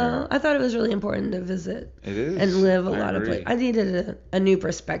 Well, I thought it was really important to visit It is. and live a I lot of agree. places. I needed a new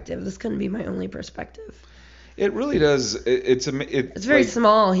perspective. This couldn't be my only perspective. It really does. It's Very like,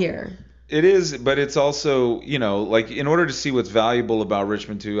 small here. It is, but it's also, you know, like in order to see what's valuable about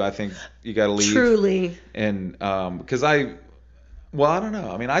Richmond too, I think you got to leave. Truly. And because I don't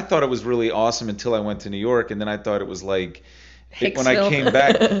know. I mean, I thought it was really awesome until I went to New York, and then I thought it was like. When I Hicksville. came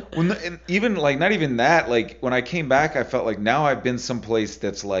back, and even like not even that, like when I came back, I felt like now I've been someplace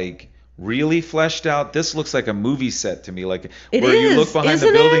that's like really fleshed out. This looks like a movie set to me, like It where you is, look behind the isn't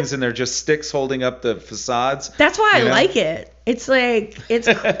it? buildings and they're just sticks holding up the facades. That's why I You know? like it. It's like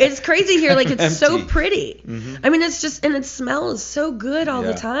it's crazy here. Like it's so Empty. pretty. I mean, it's just and it smells so good all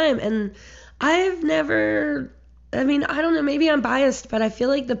Yeah. the time. And I've never. I mean, I don't know. Maybe I'm biased, but I feel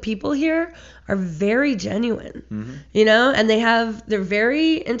like the people here are very genuine. You know, and they're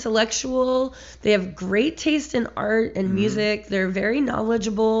very intellectual. They have great taste in art and music. They're very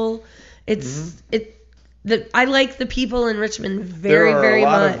knowledgeable. I like the people in Richmond very, very There are a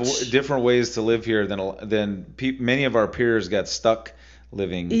lot much. of different ways to live here than many of our peers got stuck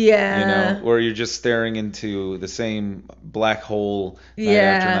living. Yeah. You know, where you're just staring into the same black hole night Yeah.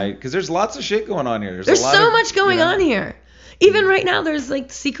 after night. Because there's lots of shit going on here. There's a lot so of, much going you know, on here. Even right now, there's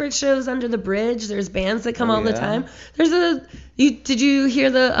like secret shows under the bridge. There's bands that come Oh, all the yeah? time. Did you hear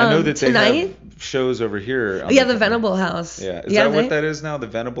the I know that they tonight? have shows over here. Yeah, the Venable House. Yeah, is that what that is now? The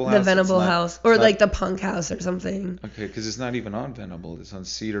Venable House? The Venable It's not- House, or it's not- like the Punk House or something. Okay, because it's not even on Venable. It's on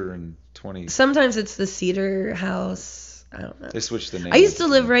Cedar and 20. Sometimes it's the Cedar House. I don't know. They switched the name. I used to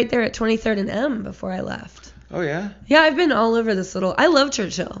live right there at 23rd and M before I left. Oh yeah. Yeah, I've been all over this little. I love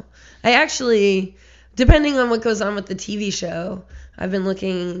Churchill. I actually, depending on what goes on with the TV show, I've been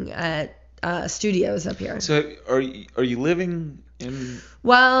looking at studios up here. So are you living in?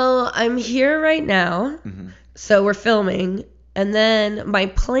 Well, I'm here right now, so we're filming, and then my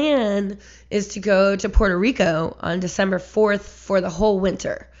plan is to go to Puerto Rico on December 4th for the whole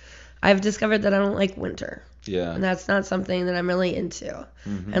winter. I've discovered that I don't like winter, Yeah. and that's not something that I'm really into,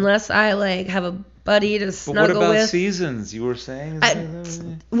 unless I like have a buddy to But snuggle what about with. seasons? You were saying.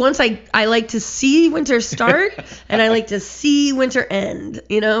 Once I like to see winter start, and I like to see winter end,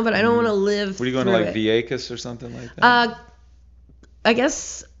 you know, but I don't want to live. Were you going to through like it. Vieques or something like that? I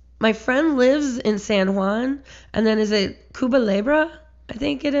guess my friend lives in San Juan, and then is it Cuba Libre? I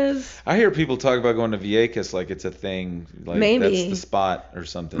think it is. I hear people talk about going to Vieques like it's a thing, like Maybe. that's the spot or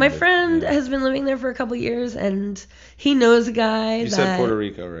something. My but, friend yeah. has been living there for a couple years, and he knows a guy You that. said Puerto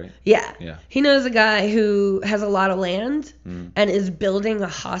Rico, right? Yeah. Yeah. He knows a guy who has a lot of land Mm. and is building a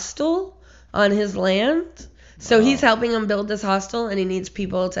hostel on his land. So Wow. he's helping him build this hostel, and he needs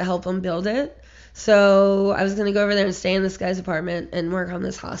people to help him build it. So I was going to go over there and stay in this guy's apartment and work on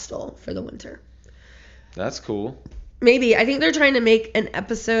this hostel for the winter. That's cool. Maybe. I think they're trying to make an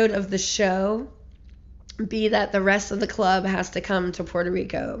episode of the show be that the rest of the club has to come to Puerto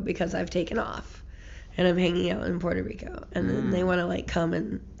Rico because I've taken off and I'm hanging out in Puerto Rico. And then they want to like come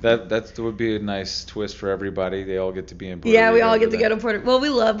and... That would be a nice twist for everybody. They all get to be in Puerto Rico. Yeah, we all get to go to Puerto... Well, we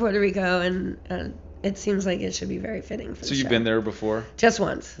love Puerto Rico, and it seems like it should be very fitting for the So you've show. been there before? Just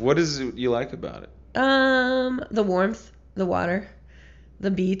once. What is it you like about it? The warmth, the water,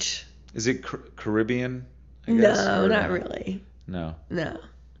 the beach. Is it Caribbean? I guess, No, or not really. No. No.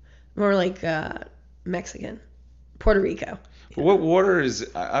 More like Mexican. Puerto Rico. But what water is?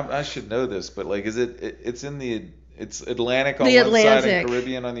 I should know this, but like, is it's in the it's Atlantic on The one side Atlantic. and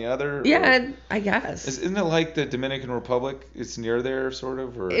Caribbean on the other? Yeah, I guess. Isn't it like the Dominican Republic? It's near there, sort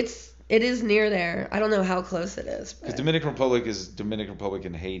of, or It is near there. I don't know how close it is. because But... Dominican Republic is Dominican Republic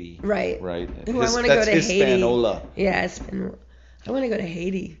and Haiti. Right. Right. Ooh, I want to go to Haiti. Hispaniola. Yeah, I want to go to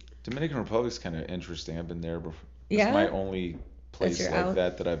Haiti. Dominican Republic's kind of interesting. I've been there before. Yeah? It's my only place your like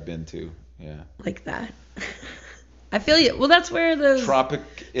out? that I've been to. Yeah. Like that. I feel you. Well, that's where those Or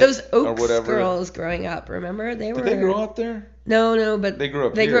Oaks whatever. girls growing up, remember? Did they grow up there? No, but They grew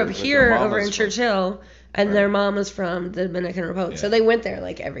up they here, grew up but their here mom over was in from- Churchill, and Right. their mom was from the Dominican Republic. So Yeah. they went there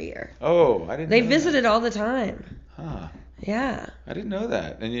like every year. Oh, I didn't. They know visited all the time. That. Huh. Yeah. I didn't know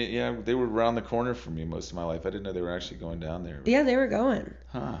that. And yeah, they were around the corner from me most of my life. I didn't know they were actually going down there. Yeah, they were going.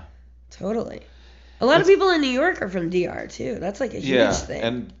 Huh. Totally. A lot of people in New York are from DR too. That's like a huge Yeah, thing.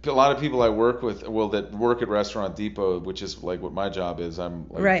 and a lot of people I work with, that work at Restaurant Depot, which is like what my job is. I'm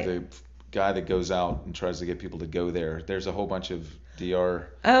like Right. the guy that goes out and tries to get people to go there. There's a whole bunch of DR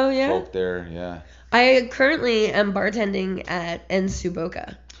Oh yeah. folk there. Yeah. I currently am bartending at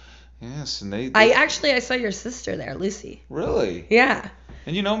Ensuboka. Yes, and they I saw your sister there, Lucy. really. Yeah.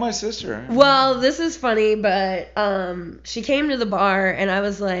 And you know my sister. Well, this is funny, but she came to the bar and I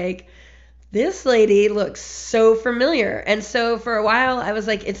was like, this lady looks so familiar. And so for a while I was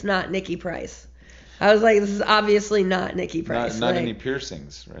like, it's not Nikki Price. I was like, this is obviously not Nikki Price. Not Like, any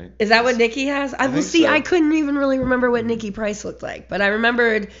piercings, right? is that what Nikki has? I will think see. so. I couldn't even really remember what Nikki Price looked like, but I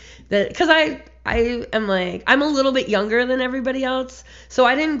remembered that because I am like I'm a little bit younger than everybody else, so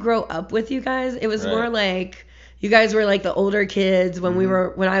I didn't grow up with you guys. It was Right. more like you guys were like the older kids when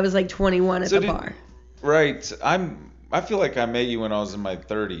when I was like 21 at So the bar. Right. I feel like I met you when I was in my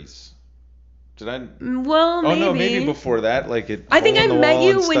 30s. Did I? Well, maybe. Oh no, maybe before that. Like it. I think I Hole in the met Wall you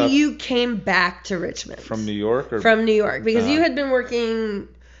and when stuff. you came back to Richmond From New York or From New York, because you Uh. had been working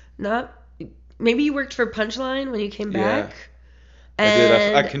maybe you worked for Punchline when you came Yeah. back. I did.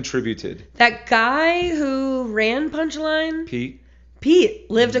 And I contributed. that guy who ran Punchline, Pete.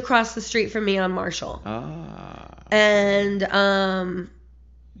 lived across the street from me on Marshall. Ah. And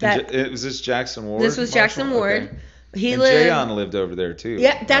Was this Jackson Ward? this was Jackson Marshall? Ward. Okay. He And lived. Jayon lived over there too.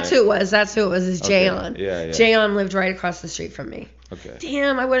 Yeah, that's right? who it was. That's who it was. Is Okay. Jayon. Yeah, yeah. Jayon lived right across the street from me. Okay.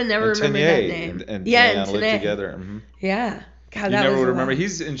 Damn, I would have never And remembered that Tenier name. and yeah, Jayon and lived Tenier. together. Mm-hmm. Yeah. God, You that never was would a remember. while.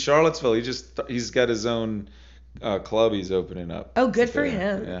 He's in Charlottesville. He's got his own club he's opening up. Oh, good for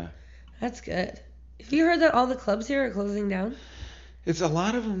there. him. Yeah. That's good. Have you heard that all the clubs here are closing down? It's a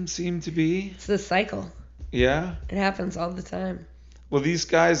lot of them seem to be. It's the cycle. Yeah. It happens all the time. Well, these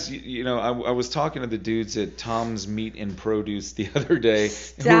guys, I was talking to the dudes at Tom's Meat and Produce the other day,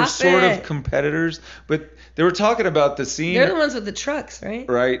 who were Stop sort it. of competitors, but they were talking about the scene. They're the ones with the trucks, right?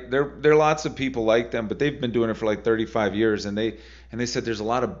 Right. There are lots of people like them, but they've been doing it for like 35 years, and they said there's a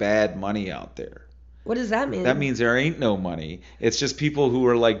lot of bad money out there. What does that mean? That means there ain't no money. It's just people who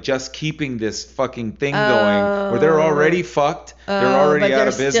are like just keeping this fucking thing going, where they're already fucked, they're already but out they're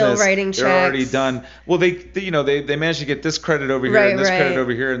of business, still writing they're already checks. done. Well, they manage to get this credit over here Right, and this right. credit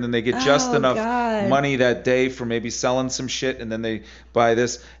over here, and then they get just Oh, enough God. money that day for maybe selling some shit, and then they buy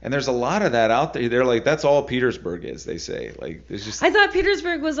this. And there's a lot of that out there. They're like, that's all Petersburg is. They say like there's just I thought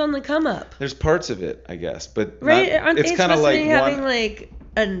Petersburg was on the come up. there's parts of it, I guess, but Right? not, Aren't it's they kind of supposed to like be having one. like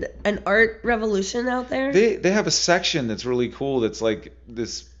an art revolution out there? They have a section that's really cool. That's like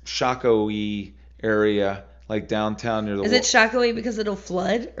this Shaco-y area, like downtown near the. Is it Shakopee because it'll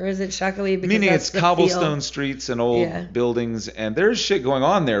flood, or is it Shakopee because Meaning that's it's the cobblestone feel? streets and old Yeah. buildings, and there's shit going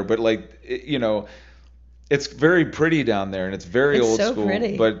on there. But like, it's very pretty down there, and it's very It's old so school.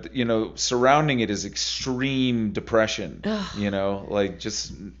 pretty. But surrounding it is extreme depression. Ugh. Like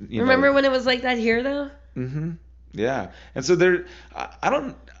just Remember when it was like that here though? Mm-hmm. Yeah, and so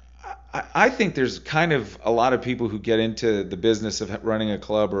I think there's kind of a lot of people who get into the business of running a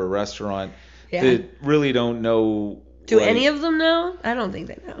club or a restaurant Yeah. that really don't know. Do any of them know? I don't think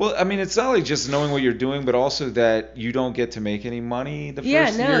they know. Well, I mean, it's not like just knowing what you're doing, but also that you don't get to make any money the Yeah,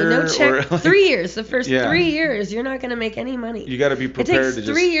 first no, year. no check. Or, like, 3 years. The first Yeah. 3 years, you're not going to make any money. You got to be It prepared takes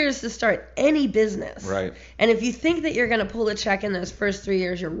to 3 years to start any business. Right. And if you think that you're going to pull a check in those first 3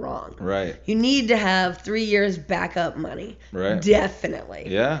 years, you're wrong. Right. You need to have 3 years backup money. Right. Definitely.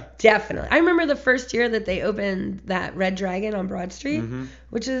 Yeah. Definitely. I remember the first year that they opened that Red Dragon on Broad Street,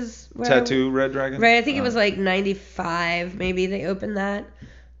 which is where Tattoo Red Dragon. Right, I think it was like 95, maybe they opened that.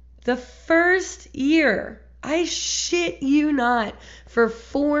 The first year, I shit you not, for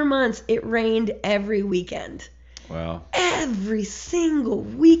 4 months it rained every weekend. Wow. Every single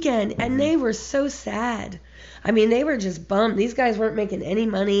weekend. And they were so sad. I mean, they were just bummed. These guys weren't making any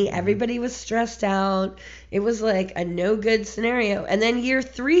money. Everybody was stressed out. It was like a no good scenario. And then year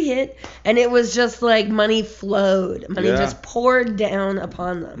 3 hit, and it was just like money flowed. Money just poured down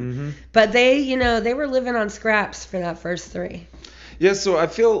upon them. But they, they were living on scraps for that first 3. Yeah, so I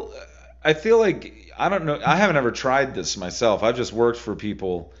feel like, I don't know, I haven't ever tried this myself. I've just worked for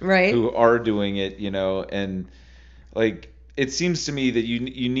people who are doing it, and like it seems to me that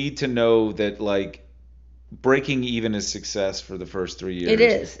you need to know that like breaking even is success for the first 3 years. It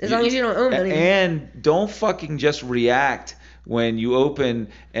is, as long as you don't owe money. And don't fucking just react when you open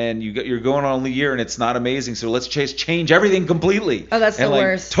and you're going on only a year and it's not amazing, so let's change everything completely. Oh, that's and the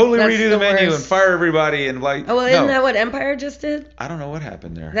worst. Totally That's redo the menu worst. and fire everybody and like. Oh well, isn't that what Empire just did? I don't know what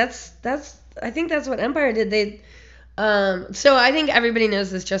happened there. I think that's what Empire did. So I think everybody knows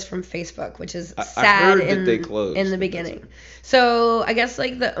this just from Facebook, which is sad. I heard that they closed in the beginning. So I guess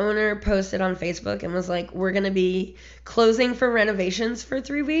like the owner posted on Facebook and was like, "We're gonna be closing for renovations for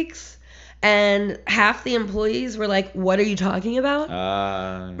 3 weeks." And half the employees were like, "What are you talking about?"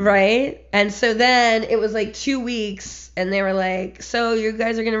 Right? And so then it was like 2 weeks, and they were like, "So you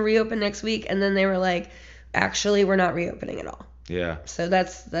guys are gonna reopen next week?" And then they were like, "Actually, we're not reopening at all." Yeah. So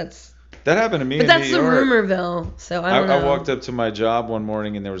that's. That happened to me But in that's New the York. rumorville, so I don't know. I walked up to my job one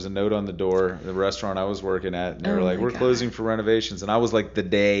morning and there was a note on the door, the restaurant I was working at, and they were like, "We're closing for renovations." And I was like the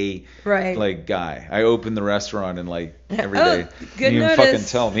day like guy. I opened the restaurant and like every day. Good you notice. fucking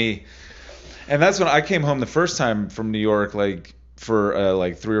tell me. And that's when I came home the first time from New York, like for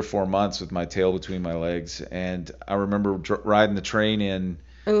like 3 or 4 months with my tail between my legs, and I remember riding the train in.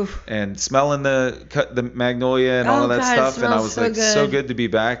 Oof. And smelling the magnolia and all of that stuff, and I was like, so good to be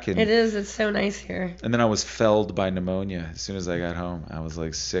back. And it is. It's so nice here. And then I was felled by pneumonia as soon as I got home. I was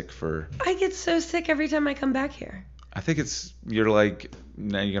like sick for. I get so sick every time I come back here. I think you're like,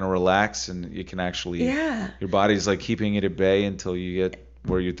 now you're gonna relax and you can actually. Yeah. Your body's like keeping it at bay until you get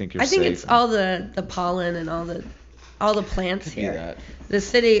where you think you're safe. I think it's all the pollen and all the plants here. That. The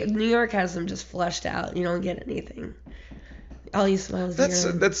city, New York, has them just flushed out. You don't get anything. All you smell is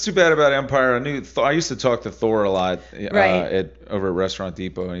urine. That's too bad about Empire. I used to talk to Thor a lot over at Restaurant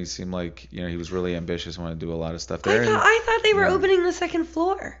Depot, and he seemed like he was really ambitious, wanted to do a lot of stuff there. I thought they were opening the second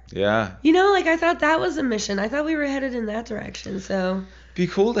floor. Yeah. I thought that was a mission. I thought we were headed in that direction. So. Be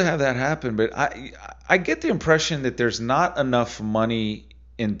cool to have that happen, but I get the impression that there's not enough money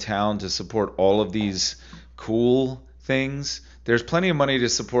in town to support all of these cool things. There's plenty of money to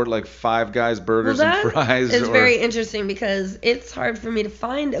support like Five Guys burgers and fries. It's very interesting because it's hard for me to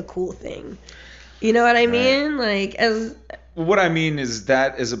find a cool thing. You know what I mean? Like what I mean is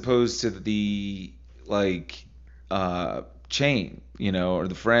that as opposed to the like chain, or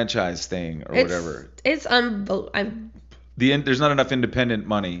the franchise thing or whatever. It's there's not enough independent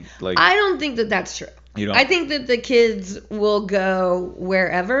money. Like I don't think that that's true. You don't? I think that the kids will go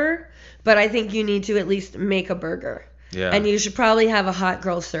wherever, but I think you need to at least make a burger. Yeah. And you should probably have a hot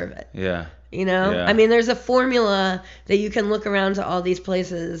girl serve it. Yeah. Yeah. I mean, there's a formula that you can look around to all these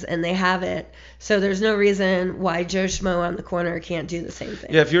places and they have it. So there's no reason why Joe Schmo on the corner can't do the same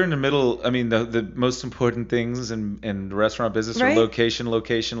thing. Yeah, if you're in the middle, I mean, the most important things in the restaurant business are location.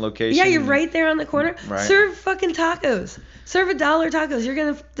 Yeah, you're right there on the corner. Right. Serve fucking tacos. Serve $1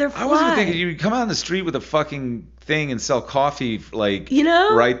 tacos. They're fly. I wasn't thinking you come out on the street with a fucking thing and sell coffee, like, you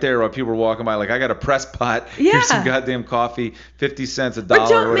know, right there while people are walking by. Like, I got a press pot. Yeah. Here's some goddamn coffee, 50 cents, $1, but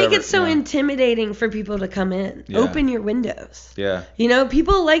don't whatever. make it so Yeah. intimidating for people to come in. Yeah. Open your windows. Yeah. You know,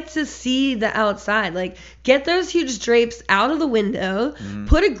 people like to see the outside. Like, get those huge drapes out of the window. Mm-hmm.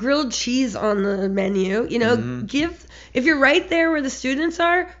 Put a grilled cheese on the menu. You know, if you're right there where the students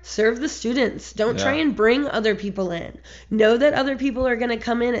are, serve the students. Don't try and bring other people in. Know that other people are going to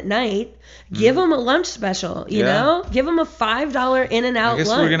come in at night. Give them a lunch special, you know? Give them a $5 in and out lunch. I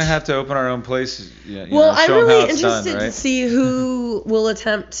guess we're going to have to open our own place. Well, I'm show 'em how really it's interested done, right? to see who will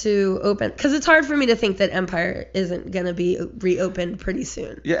attempt to open. Because it's hard for me to think that Empire isn't going to be reopened pretty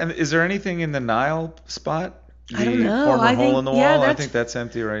soon. Yeah, and is there anything in the Nile spot? I don't know. Former I hole think, in the yeah, wall? I think that's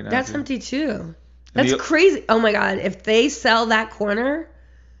empty right now. That's too. empty too. And That's crazy. Oh my God. If they sell that corner,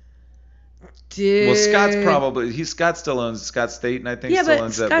 dude. Well, Scott still owns Scott Staten, I think. Yeah, still but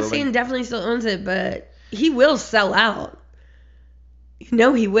owns that Scott building. Staten definitely still owns it, but he will sell out. You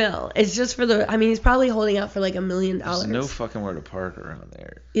know he will. It's just for he's probably holding out for like $1 million. There's no fucking where to park around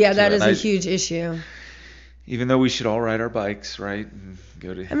there. Yeah, that is a huge issue. Even though we should all ride our bikes, right? And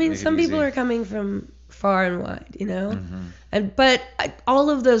go to. I mean, some people are coming from far and wide, you know? But all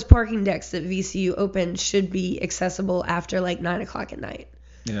of those parking decks that VCU opened should be accessible after like 9 o'clock at night.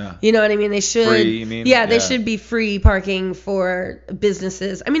 Yeah. You know what I mean? They should. Free, you mean? Yeah, they should be free parking for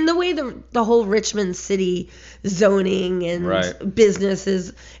businesses. I mean, the way the whole Richmond City zoning and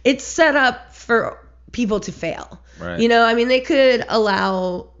businesses, it's set up for people to fail. Right. You know, I mean, they could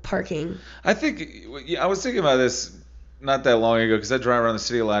allow parking. I think I was thinking about this not that long ago because I drive around the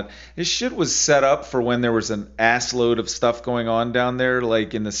city a lot. This shit was set up for when there was an ass load of stuff going on down there,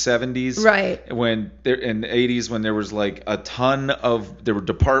 like in the 70s. Right. When in the 80s, when there was like a ton of, there were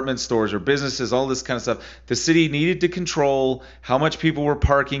department stores or businesses, all this kind of stuff. The city needed to control how much people were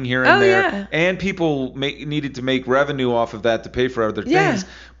parking here and there. Yeah. And people needed to make revenue off of that to pay for other things.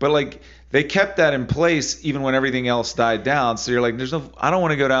 But like, they kept that in place even when everything else died down. So you're like, I don't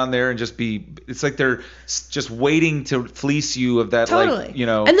want to go down there and just be, it's like they're just waiting to fleece you of that, like, you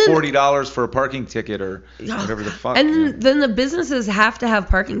know, $40 for a parking ticket or whatever the fuck. And then the businesses have to have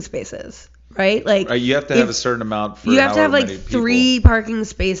parking spaces, right? Like, you have to have a certain amount for you have to have like many 3 parking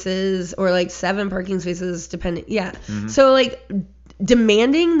spaces or like 7 parking spaces depending. Yeah. So like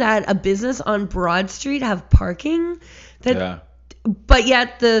demanding that a business on Broad Street have parking but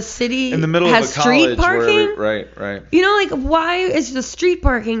yet the city in the middle has of a street college parking. Right. You know, like, why is the street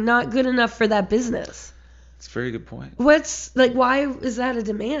parking not good enough for that business? It's a very good point. Why is that a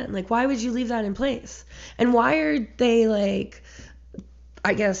demand? Like, why would you leave that in place? And why are they like,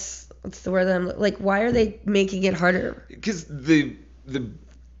 I guess what's the word that I'm like, why are they making it harder? Because the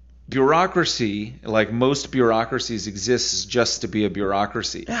bureaucracy, like most bureaucracies, exists just to be a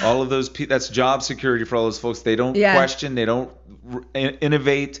bureaucracy. All of those that's job security for all those folks. They don't question, they don't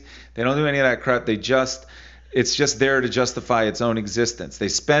innovate, they don't do any of that crap. It's just there to justify its own existence. They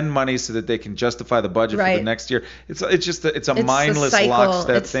spend money so that they can justify the budget for the next year. It's a mindless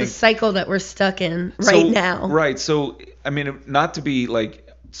lockstep thing. It's the cycle that we're stuck in now. Right. So I mean, not to be like,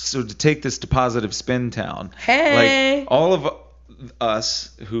 so to take this to positive spin town. Hey. Like all of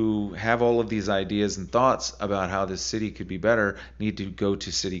us who have all of these ideas and thoughts about how this city could be better need to go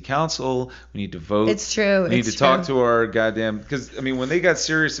to city council. We need to vote. It's true. We need to talk to our goddamn, because I mean, when they got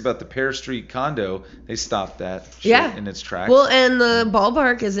serious about the Pear Street condo, they stopped that shit in its tracks. Well, and the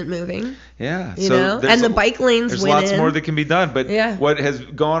ballpark isn't moving. Yeah. You know, and the bike lanes there's went lots more that can be done. But what has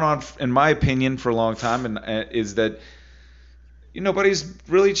gone on, in my opinion, for a long time, is that nobody's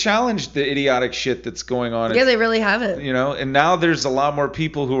really challenged the idiotic shit that's going on. Yeah, they really haven't. You know, and now there's a lot more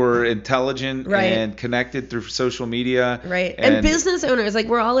people who are intelligent and connected through social media. Right. And business owners, like,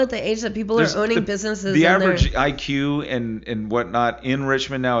 we're all at the age that people are owning businesses. The average IQ and whatnot in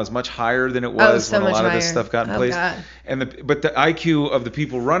Richmond now is much higher than it was when a lot of this stuff got in place. God. But the IQ of the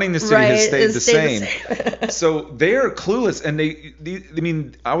people running the city has stayed the same. So they are clueless, and I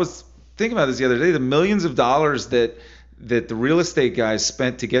mean, I was thinking about this the other day. The millions of dollars that the real estate guys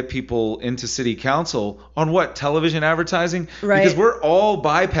spent to get people into city council on what? Television advertising? Right. Because we're all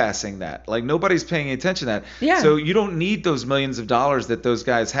bypassing that. Like, nobody's paying attention to that. Yeah. So you don't need those millions of dollars that those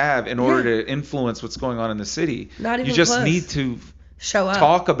guys have in order to influence what's going on in the city. Not even You just close. need to show up,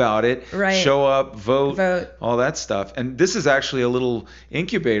 talk about it, show up, vote, all that stuff. And this is actually a little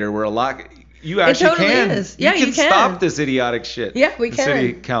incubator where you actually is. Yeah, you can stop this idiotic shit. Yeah, we can.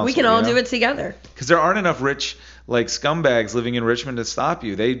 City council, we can all do it together. Because there aren't enough rich, like, scumbags living in Richmond to stop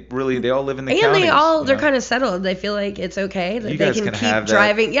you. They all live in the counties. And they're kind of settled. They feel like it's okay that they can keep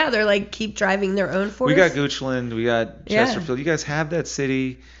driving. Yeah, they're like, keep driving their own force. We got Goochland, we got Chesterfield. You guys have that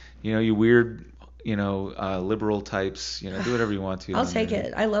city, you weird liberal types, do whatever you want to. I'll take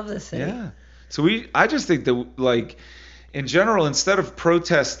it. I love this city. Yeah. So I just think that, like, in general, instead of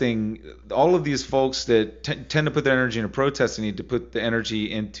protesting, all of these folks that tend to put their energy into protesting need to put the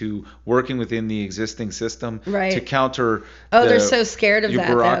energy into working within the existing system Right. to counter. They're so scared of that,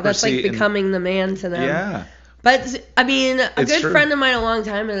 though. That's like bureaucracy becoming the man to them. Yeah. But, I mean, a It's good true. friend of mine a long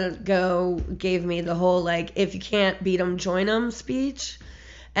time ago gave me the whole, like, if you can't beat 'em, join 'em speech.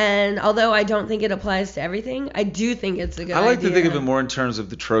 And although I don't think it applies to everything, I do think it's a good idea. I like to think of it more in terms of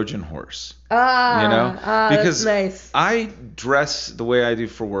the Trojan horse. Because Because that's nice. I dress the way I do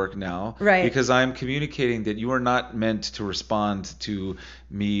for work now, Right. because I'm communicating that you are not meant to respond to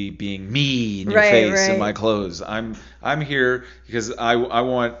me being me in your Right, face right. in my clothes. I'm here because I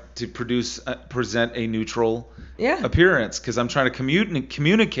want to present a neutral Yeah. appearance, because I'm trying to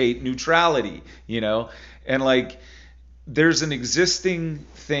communicate neutrality, and like. There's an existing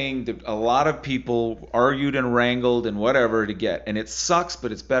thing that a lot of people argued and wrangled and whatever to get, and it sucks,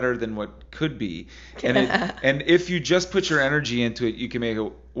 but it's better than what could be. And if you just put your energy into it, you can make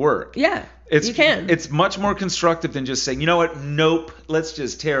it work. Yeah, you can. It's much more constructive than just saying, you know what, nope, let's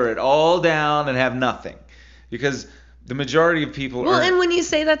just tear it all down and have nothing, because the majority of people Well, are. and when you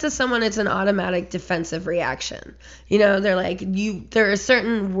say that to someone, it's an automatic defensive reaction. They're like, there are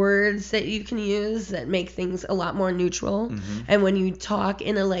certain words that you can use that make things a lot more neutral. Mm-hmm. And when you talk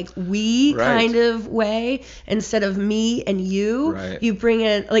in a like we Right. kind of way instead of me and you, Right. you bring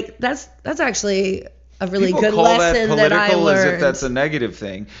it like that's actually a really People good call lesson that that I political as if learned. that's a negative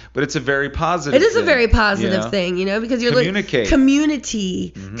thing, but it's a very positive It is a thing, very positive thing. thing, because you're Communicate. like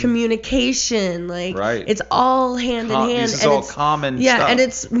community, communication, like Right. it's all hand in hand. This is and all it's, common yeah, stuff. and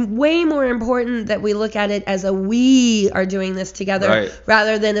it's way more important that we look at it as a we are doing this together Right.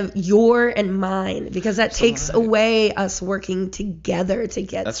 rather than a your and mine, because that takes right. away us working together to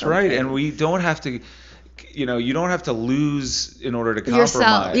get That's something. right, and we don't have to. You don't have to lose in order to compromise,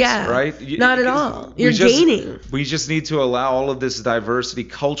 Yourself, yeah, right? not at all. You're gaining. We just need to allow all of this diversity,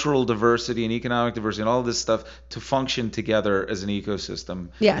 cultural diversity and economic diversity and all of this stuff to function together as an ecosystem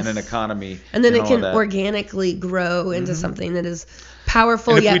Yes. and an economy. And then it all can of that. organically grow into something that is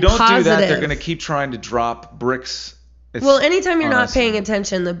powerful And if yet we don't positive. do that, they're going to keep trying to drop bricks. Well, anytime you're on not us. paying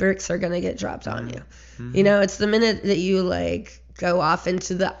attention, the bricks are going to get dropped on you. It's the minute that you like go off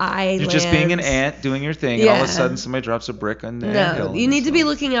into the islands. You're just being an ant doing your thing, and all of a Yeah. sudden somebody drops a brick on the No, anthill. you need to be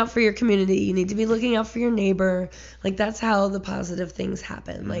looking out for your community. You need to be looking out for your neighbor. Like that's how the positive things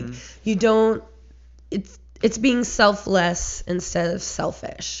happen. Like you don't. It's being selfless instead of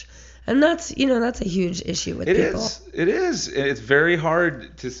selfish, and that's a huge issue with people. It is. It's very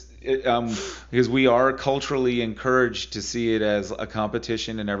hard to. Because we are culturally encouraged to see it as a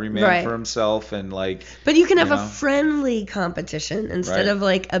competition and every man Right. for himself, and like. But you can have you a know. friendly competition instead Right. of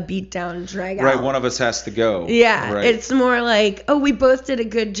like a beat down drag out. Right, one of us has to go. Yeah, right. it's more like, oh, we both did a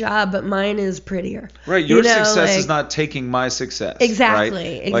good job, but mine is prettier. Right, your You know, success is like- not taking my success.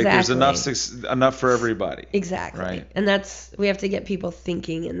 Exactly, right? Like there's exactly. enough for everybody. Exactly. Right. And we have to get people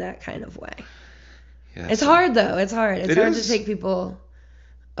thinking in that kind of way. Yeah, It's so- hard though. It's hard. It's It hard is. to take people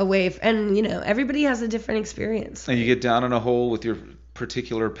away and everybody has a different experience. And you get down in a hole with your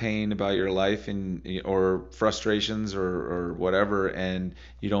particular pain about your life or frustrations or whatever, and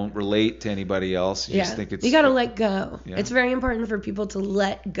you don't relate to anybody else. You just think it's. You got to let go. Yeah. It's very important for people to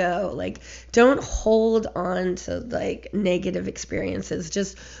let go. Like, don't hold on to like negative experiences.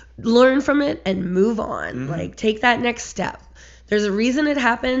 Just learn from it and move on. Mm-hmm. Like, take that next step. There's a reason it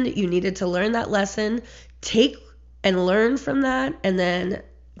happened. You needed to learn that lesson. Take and learn from that, and then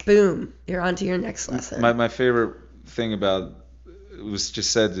boom, you're on to your next lesson. My favorite thing about it was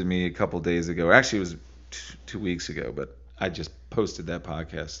just said to me a couple days ago. Actually, it was 2 weeks ago, but I just posted that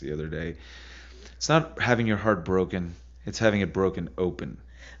podcast the other day. It's not having your heart broken; it's having it broken open.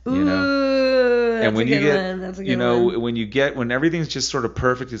 You know. Ooh, that's And when a you good get, one. That's a good one. when everything's just sort of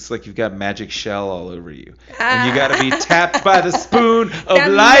perfect, it's like you've got magic shell all over you, and you got to be tapped by the spoon of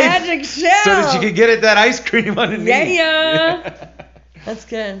That life, magic shell. so that you can get at that ice cream underneath. Yeah. That's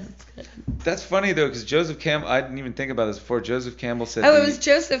good. That's good. That's funny though, because Joseph Campbell. I didn't even think about this before. Joseph Campbell said. Oh, it was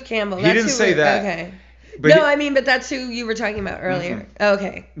Joseph Campbell. He That's didn't who say we're- that. Okay. But No, he- I mean, but that's who you were talking about earlier.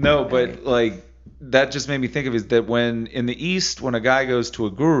 Okay. No, but like that just made me think of is that when in the East, when a guy goes to a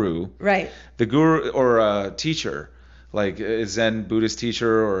guru, Right. the guru or a teacher, like a Zen Buddhist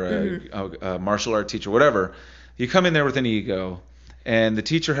teacher or a martial art teacher, whatever, you come in there with an ego, and the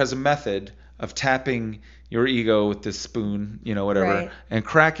teacher has a method of tapping your ego with this spoon, whatever, Right. and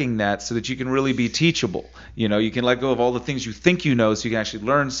cracking that so that you can really be teachable. You can let go of all the things you think you know so you can actually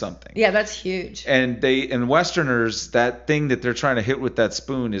learn something. Yeah, that's huge. And Westerners, that thing that they're trying to hit with that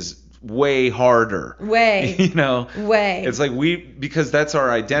spoon is way harder. Way. You know? Way. It's like because that's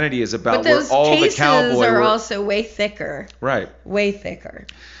our identity is about But those we're all the cases cowboy. are also way thicker. Right. Way thicker.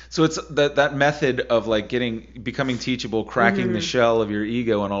 So it's that method of like becoming teachable, cracking the shell of your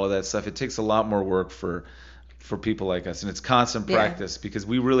ego and all of that stuff. It takes a lot more work for people like us, and it's constant practice because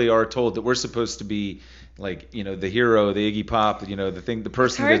we really are told that we're supposed to be like, you know, the hero, the Iggy Pop, you know, the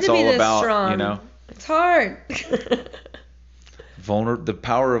person that's all about, strong. you know. It's hard. The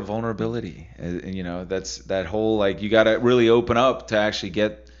power of vulnerability, and you know, that's that whole like you got to really open up to actually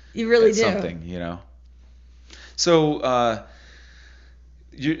get you really do something, you know. So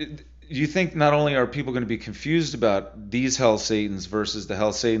you think not only are people going to be confused about these Hell Satans versus the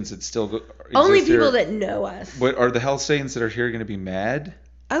Hell Satans that still exist only people here, that know us. But are the Hell Satans that are here going to be mad?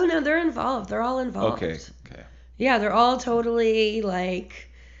 Oh no, they're involved. They're all involved. Okay. Yeah, they're all totally like,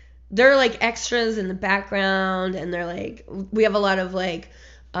 they're like extras in the background, and they're like, we have a lot of like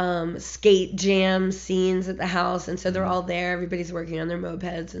skate jam scenes at the house, and so they're all there. Everybody's working on their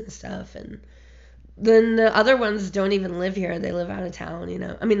mopeds and stuff, and then the other ones don't even live here. They live out of town, you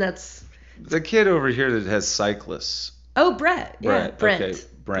know. I mean, that's the kid over here that has cyclists. Oh, Brett. Yeah, Brent. Okay.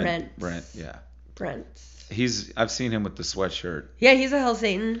 Brent. Yeah. Brent. I've seen him with the sweatshirt. Yeah, he's a Hell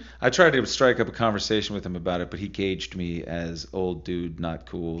Satan. I tried to strike up a conversation with him about it, but he gauged me as old dude, not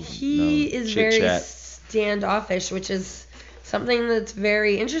cool. He is very standoffish, which is something that's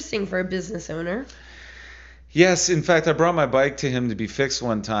very interesting for a business owner. Yes, in fact, I brought my bike to him to be fixed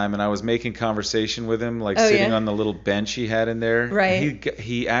one time, and I was making conversation with him, like sitting on the little bench he had in there. Right.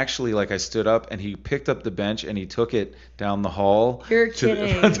 He actually, like, I stood up, and he picked up the bench, and he took it down the hall. You're to kidding.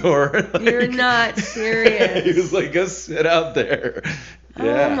 the front door. Like, you're not serious. He was like, go sit out there.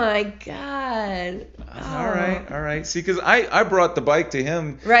 Yeah. Oh, my God. All right. See, because I brought the bike to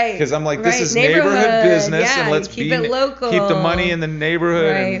him. Right. Because I'm like, this is neighborhood business, and let's keep it local. Keep the money in the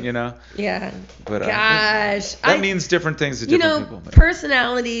neighborhood, and, you know. Yeah. But gosh, that means different things to different people.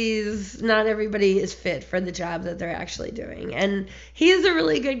 Personalities. Not everybody is fit for the job that they're actually doing, and he's a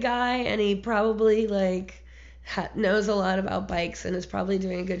really good guy, and he probably like knows a lot about bikes and is probably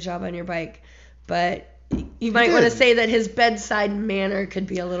doing a good job on your bike, but you might want to say that his bedside manner could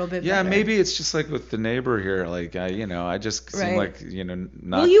be a little bit better. Maybe it's just like with the neighbor here. Like, I just seem like,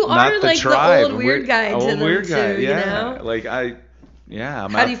 not well, you not are the like tribe. the old weird guy to them weird guy, too, yeah. You know? Like,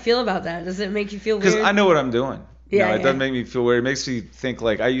 How do you feel about that? Does it make you feel weird? Because I know what I'm doing. Yeah, it doesn't make me feel weird. It makes me think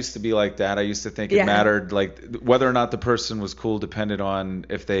like I used to be like that. I used to think it mattered, like whether or not the person was cool depended on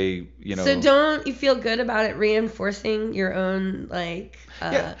if they, So don't you feel good about it reinforcing your own like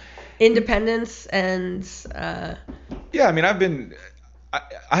independence and Yeah, I mean,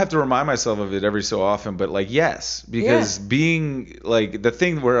 I have to remind myself of it every so often, but like, yes, because being like the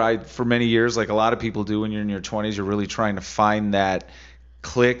thing where for many years, like a lot of people do when you're in your 20s, you're really trying to find that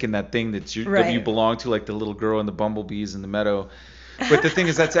clique and that thing that you belong to, like the little girl and the bumblebees in the meadow. But the thing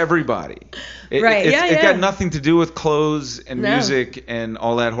is, that's everybody. It got nothing to do with clothes and music and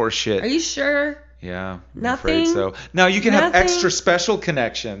all that horse shit. Are you sure? Yeah, I'm Nothing. afraid so. Now you can have extra special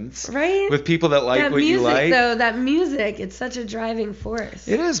connections, with people that like that what music, you like. Though that music, it's such a driving force.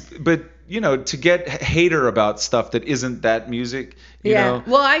 It is, but to get hater about stuff that isn't that music, you know.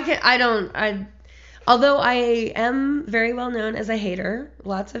 Well, although I am very well known as a hater,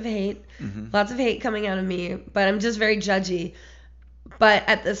 lots of hate coming out of me, but I'm just very judgy. But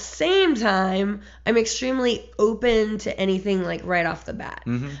at the same time, I'm extremely open to anything like right off the bat.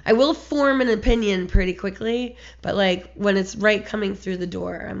 Mm-hmm. I will form an opinion pretty quickly, but like when it's right coming through the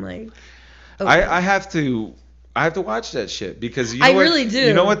door, I'm like, okay. I have to watch that shit because I really do.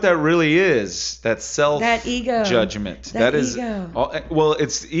 You know what that really is? That ego judgment. That is ego. Well,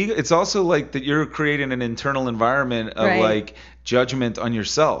 it's ego. It's also like that you're creating an internal environment of like judgment on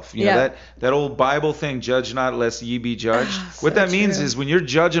yourself. You know that old Bible thing, judge not lest ye be judged. What that means is when you're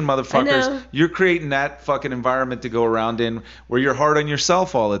judging motherfuckers, you're creating that fucking environment to go around in where you're hard on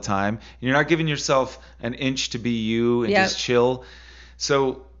yourself all the time. You're not giving yourself an inch to be you and just chill.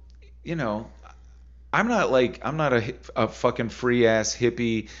 So, I'm not a fucking free ass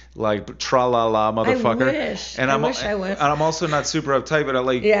hippie like tra la la motherfucker. I wish I was. And I'm also not super uptight, but I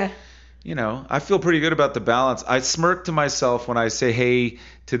like I feel pretty good about the balance. I smirk to myself when I say hey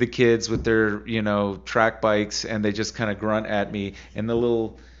to the kids with their, track bikes and they just kind of grunt at me and the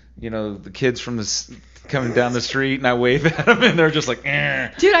little, the kids from coming down the street and I wave at them and they're just like, eh.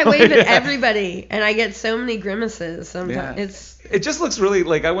 Dude, I wave at everybody and I get so many grimaces sometimes. It just looks really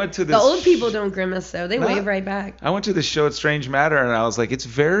like I went to this. The old people don't grimace though. They wave right back. I went to this show at Strange Matter and I was like, it's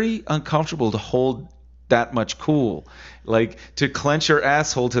very uncomfortable to hold that much cool. Like, to clench your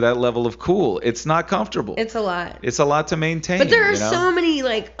asshole to that level of cool, it's not comfortable. It's a lot. It's a lot to maintain. But there are you know? so many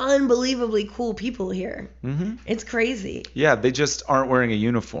like unbelievably cool people here. Mm-hmm. It's crazy. Yeah, they just aren't wearing a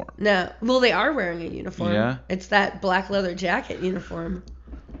uniform. No, well, they are wearing a uniform. Yeah? It's that black leather jacket uniform.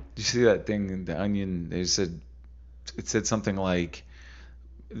 Did you see that thing in The Onion? It said something like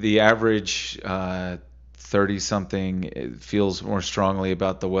the average 30-something feels more strongly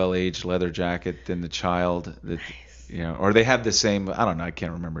about the well-aged leather jacket than the child. That, Nice. you know, or they have the same. I don't know. I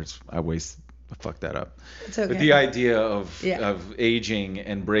can't remember. I fucked that up. It's okay. But the idea of Yeah. of aging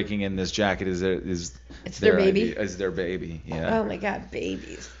and breaking in this jacket is It's their baby? idea, is their baby. Yeah. Oh my God,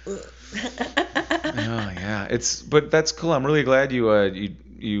 babies. Ugh. Oh yeah. But that's cool. I'm really glad you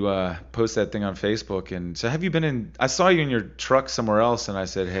post that thing on Facebook. And so have you been in? I saw you in your truck somewhere else, and I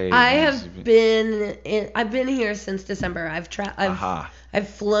said, hey. I've been here since December. I've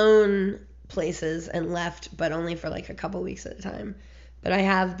flown places and left, but only for like a couple weeks at a time. But I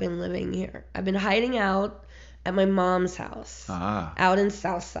have been living here. I've been hiding out at my mom's house, out in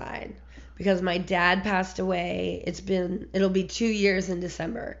Southside, because my dad passed away. It'll be 2 years in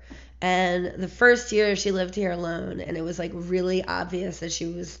December. And the first year she lived here alone, and it was like really obvious that she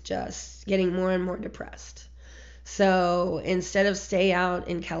was just getting more and more depressed. So instead of stay out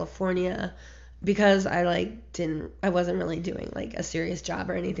in California, because I wasn't really doing like a serious job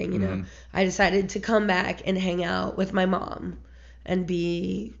or anything, you know, I decided to come back and hang out with my mom and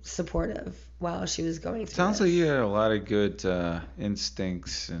be supportive while she was going through Sounds this. like you had a lot of good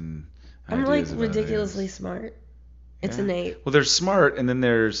instincts and I'm like ideas about ridiculously things. smart. It's Yeah. innate. Well, there's smart, and then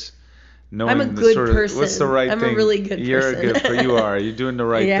there's knowing I'm a the good sort of person. what's the right I'm a thing. really good You're person. a good. You are. You're doing the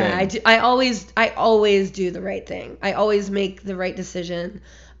right Yeah, thing. I do. I always do the right thing. I always make the right decision.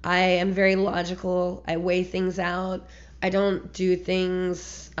 I am very logical. I weigh things out. I don't do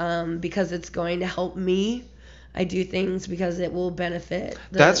things because it's going to help me. I do things because it will benefit.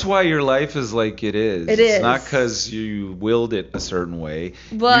 That's why your life is like it is. It It's is. not because you willed it a certain way.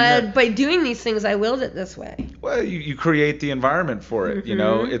 But by doing these things, I willed it this way. Well, you create the environment for it. You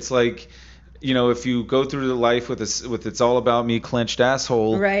know, it's like, you know, if you go through the life with it's all about me clenched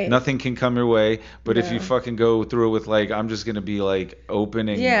asshole, Right. nothing can come your way. But if No. you fucking go through it with like, I'm just gonna be like open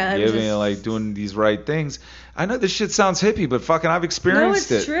and Yeah, I'm giving, just- like doing these right things. I know this shit sounds hippie, but fucking I've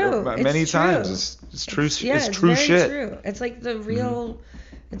experienced it's it true. many It's times. true. It's true. Yeah, it's true very shit. true. It's like the real,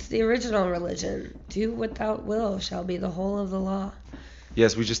 it's the original religion. Do without will shall be the whole of the law.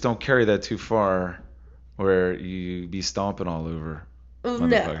 Yes, we just don't carry that too far, where you be stomping all over No.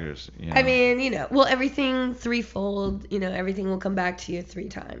 motherfuckers. You know? I mean, you know, well, everything threefold, you know, everything will come back to you 3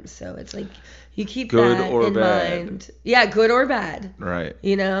 times. So it's like you keep Good that or in bad. mind. Yeah, good or bad. right.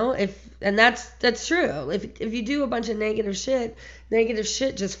 You know, and that's true. If you do a bunch of negative shit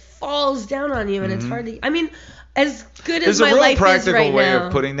just falls down on you, and it's hard to. I mean, as good as There's a my real life is practical right way now.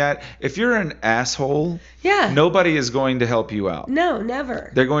 of putting that. If you're an asshole, Yeah. nobody is going to help you out. No,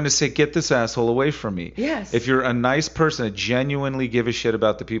 never. They're going to say, get this asshole away from me. Yes. If you're a nice person that genuinely give a shit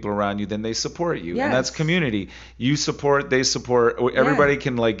about the people around you, then they support you. Yes. And that's community. You support, they support. Everybody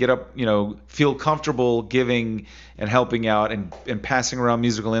can like get up, you know, feel comfortable giving and helping out and passing around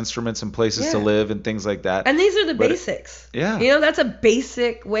musical instruments and places to Yeah. live and things like that. And these are the But- basics. Yeah. You know, that's a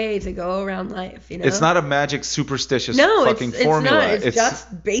basic way to go around life, you know? It's not a magic superstitious no, fucking it's formula. not. It's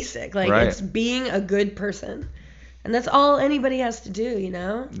just basic. Like, Right. it's being a good person. And that's all anybody has to do, you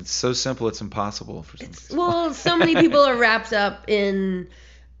know? It's so simple it's impossible for some people. Well, so many people are wrapped up in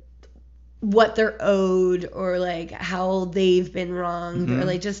what they're owed, or like how they've been wronged, or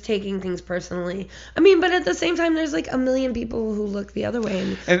like just taking things personally. I mean, but at the same time, there's like a million people who look the other way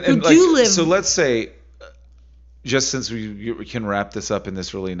and who like, do live. So let's say, just since we can wrap this up in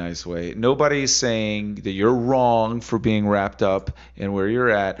this really nice way, nobody's saying that you're wrong for being wrapped up in where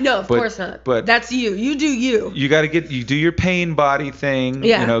you're at. No, of course not. But that's you. You do you. you got to you do your pain body thing.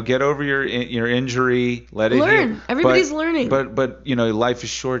 Yeah. You know, get over your injury. Let it Learn. heal. Everybody's learning. But you know, life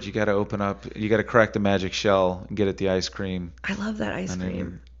is short. You got to open up. You got to crack the magic shell and get at the ice cream. I love that ice And then-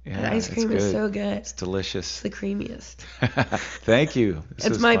 cream. yeah, that ice it's cream is good. so good. It's delicious. It's the creamiest. Thank you. This It's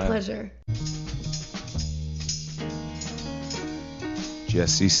was my fun. pleasure.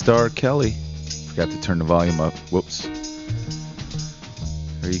 Jesse Star Kelly. Forgot to turn the volume up. Whoops.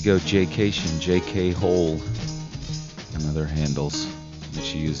 There you go, Jcation, JK Hole, and other handles that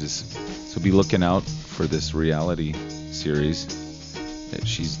she uses. So be looking out for this reality series that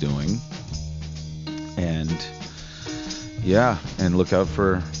she's doing. And yeah, and look out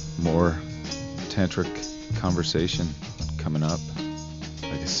for more tantric conversation coming up.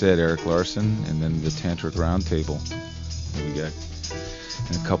 Like I said, Eric Larson, and then the Tantric Roundtable that we got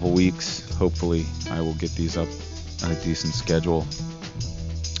in a couple weeks. Hopefully, I will get these up on a decent schedule.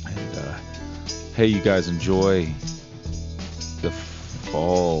 And hey, you guys enjoy the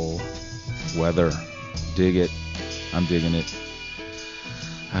fall weather. Dig it. I'm digging it.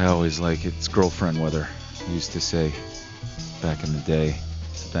 I always like it. It's girlfriend weather, I used to say back in the day.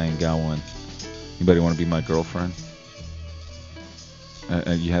 I ain't got one. Anybody want to be my girlfriend?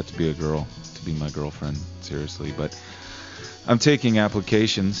 You have to be a girl to be my girlfriend, seriously. But I'm taking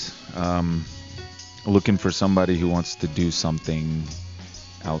applications, looking for somebody who wants to do something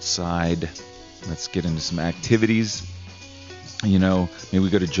outside. Let's get into some activities. You know, maybe we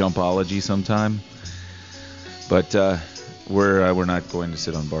go to Jumpology sometime. But we're not going to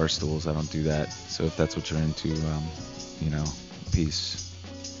sit on bar stools. I don't do that. So if that's what you're into, you know, peace.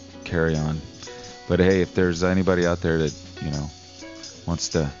 Carry on. But hey, if there's anybody out there that, you know, wants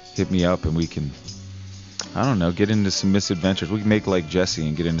to hit me up and we can, I don't know, get into some misadventures. We can make like Jesse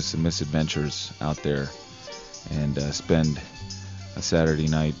and get into some misadventures out there and spend a Saturday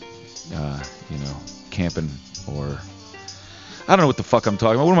night, you know, camping, or I don't know what the fuck I'm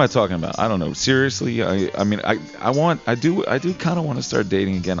talking about. What am I talking about? I don't know. Seriously, I mean, I do kind of want to start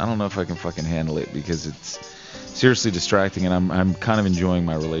dating again. I don't know if I can fucking handle it because it's seriously distracting, and I'm kind of enjoying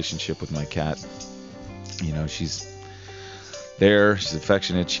my relationship with my cat. You know, she's there, she's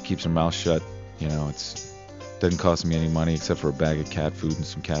affectionate, she keeps her mouth shut. You know, it doesn't cost me any money except for a bag of cat food and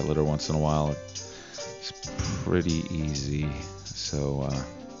some cat litter once in a while. It's pretty easy. So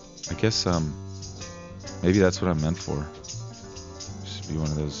I guess maybe that's what I'm meant for. Just be one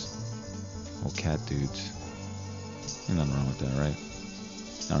of those old cat dudes. Ain't nothing wrong with that, right?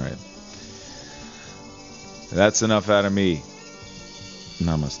 All right. That's enough out of me.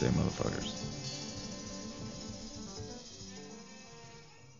 Namaste, motherfuckers.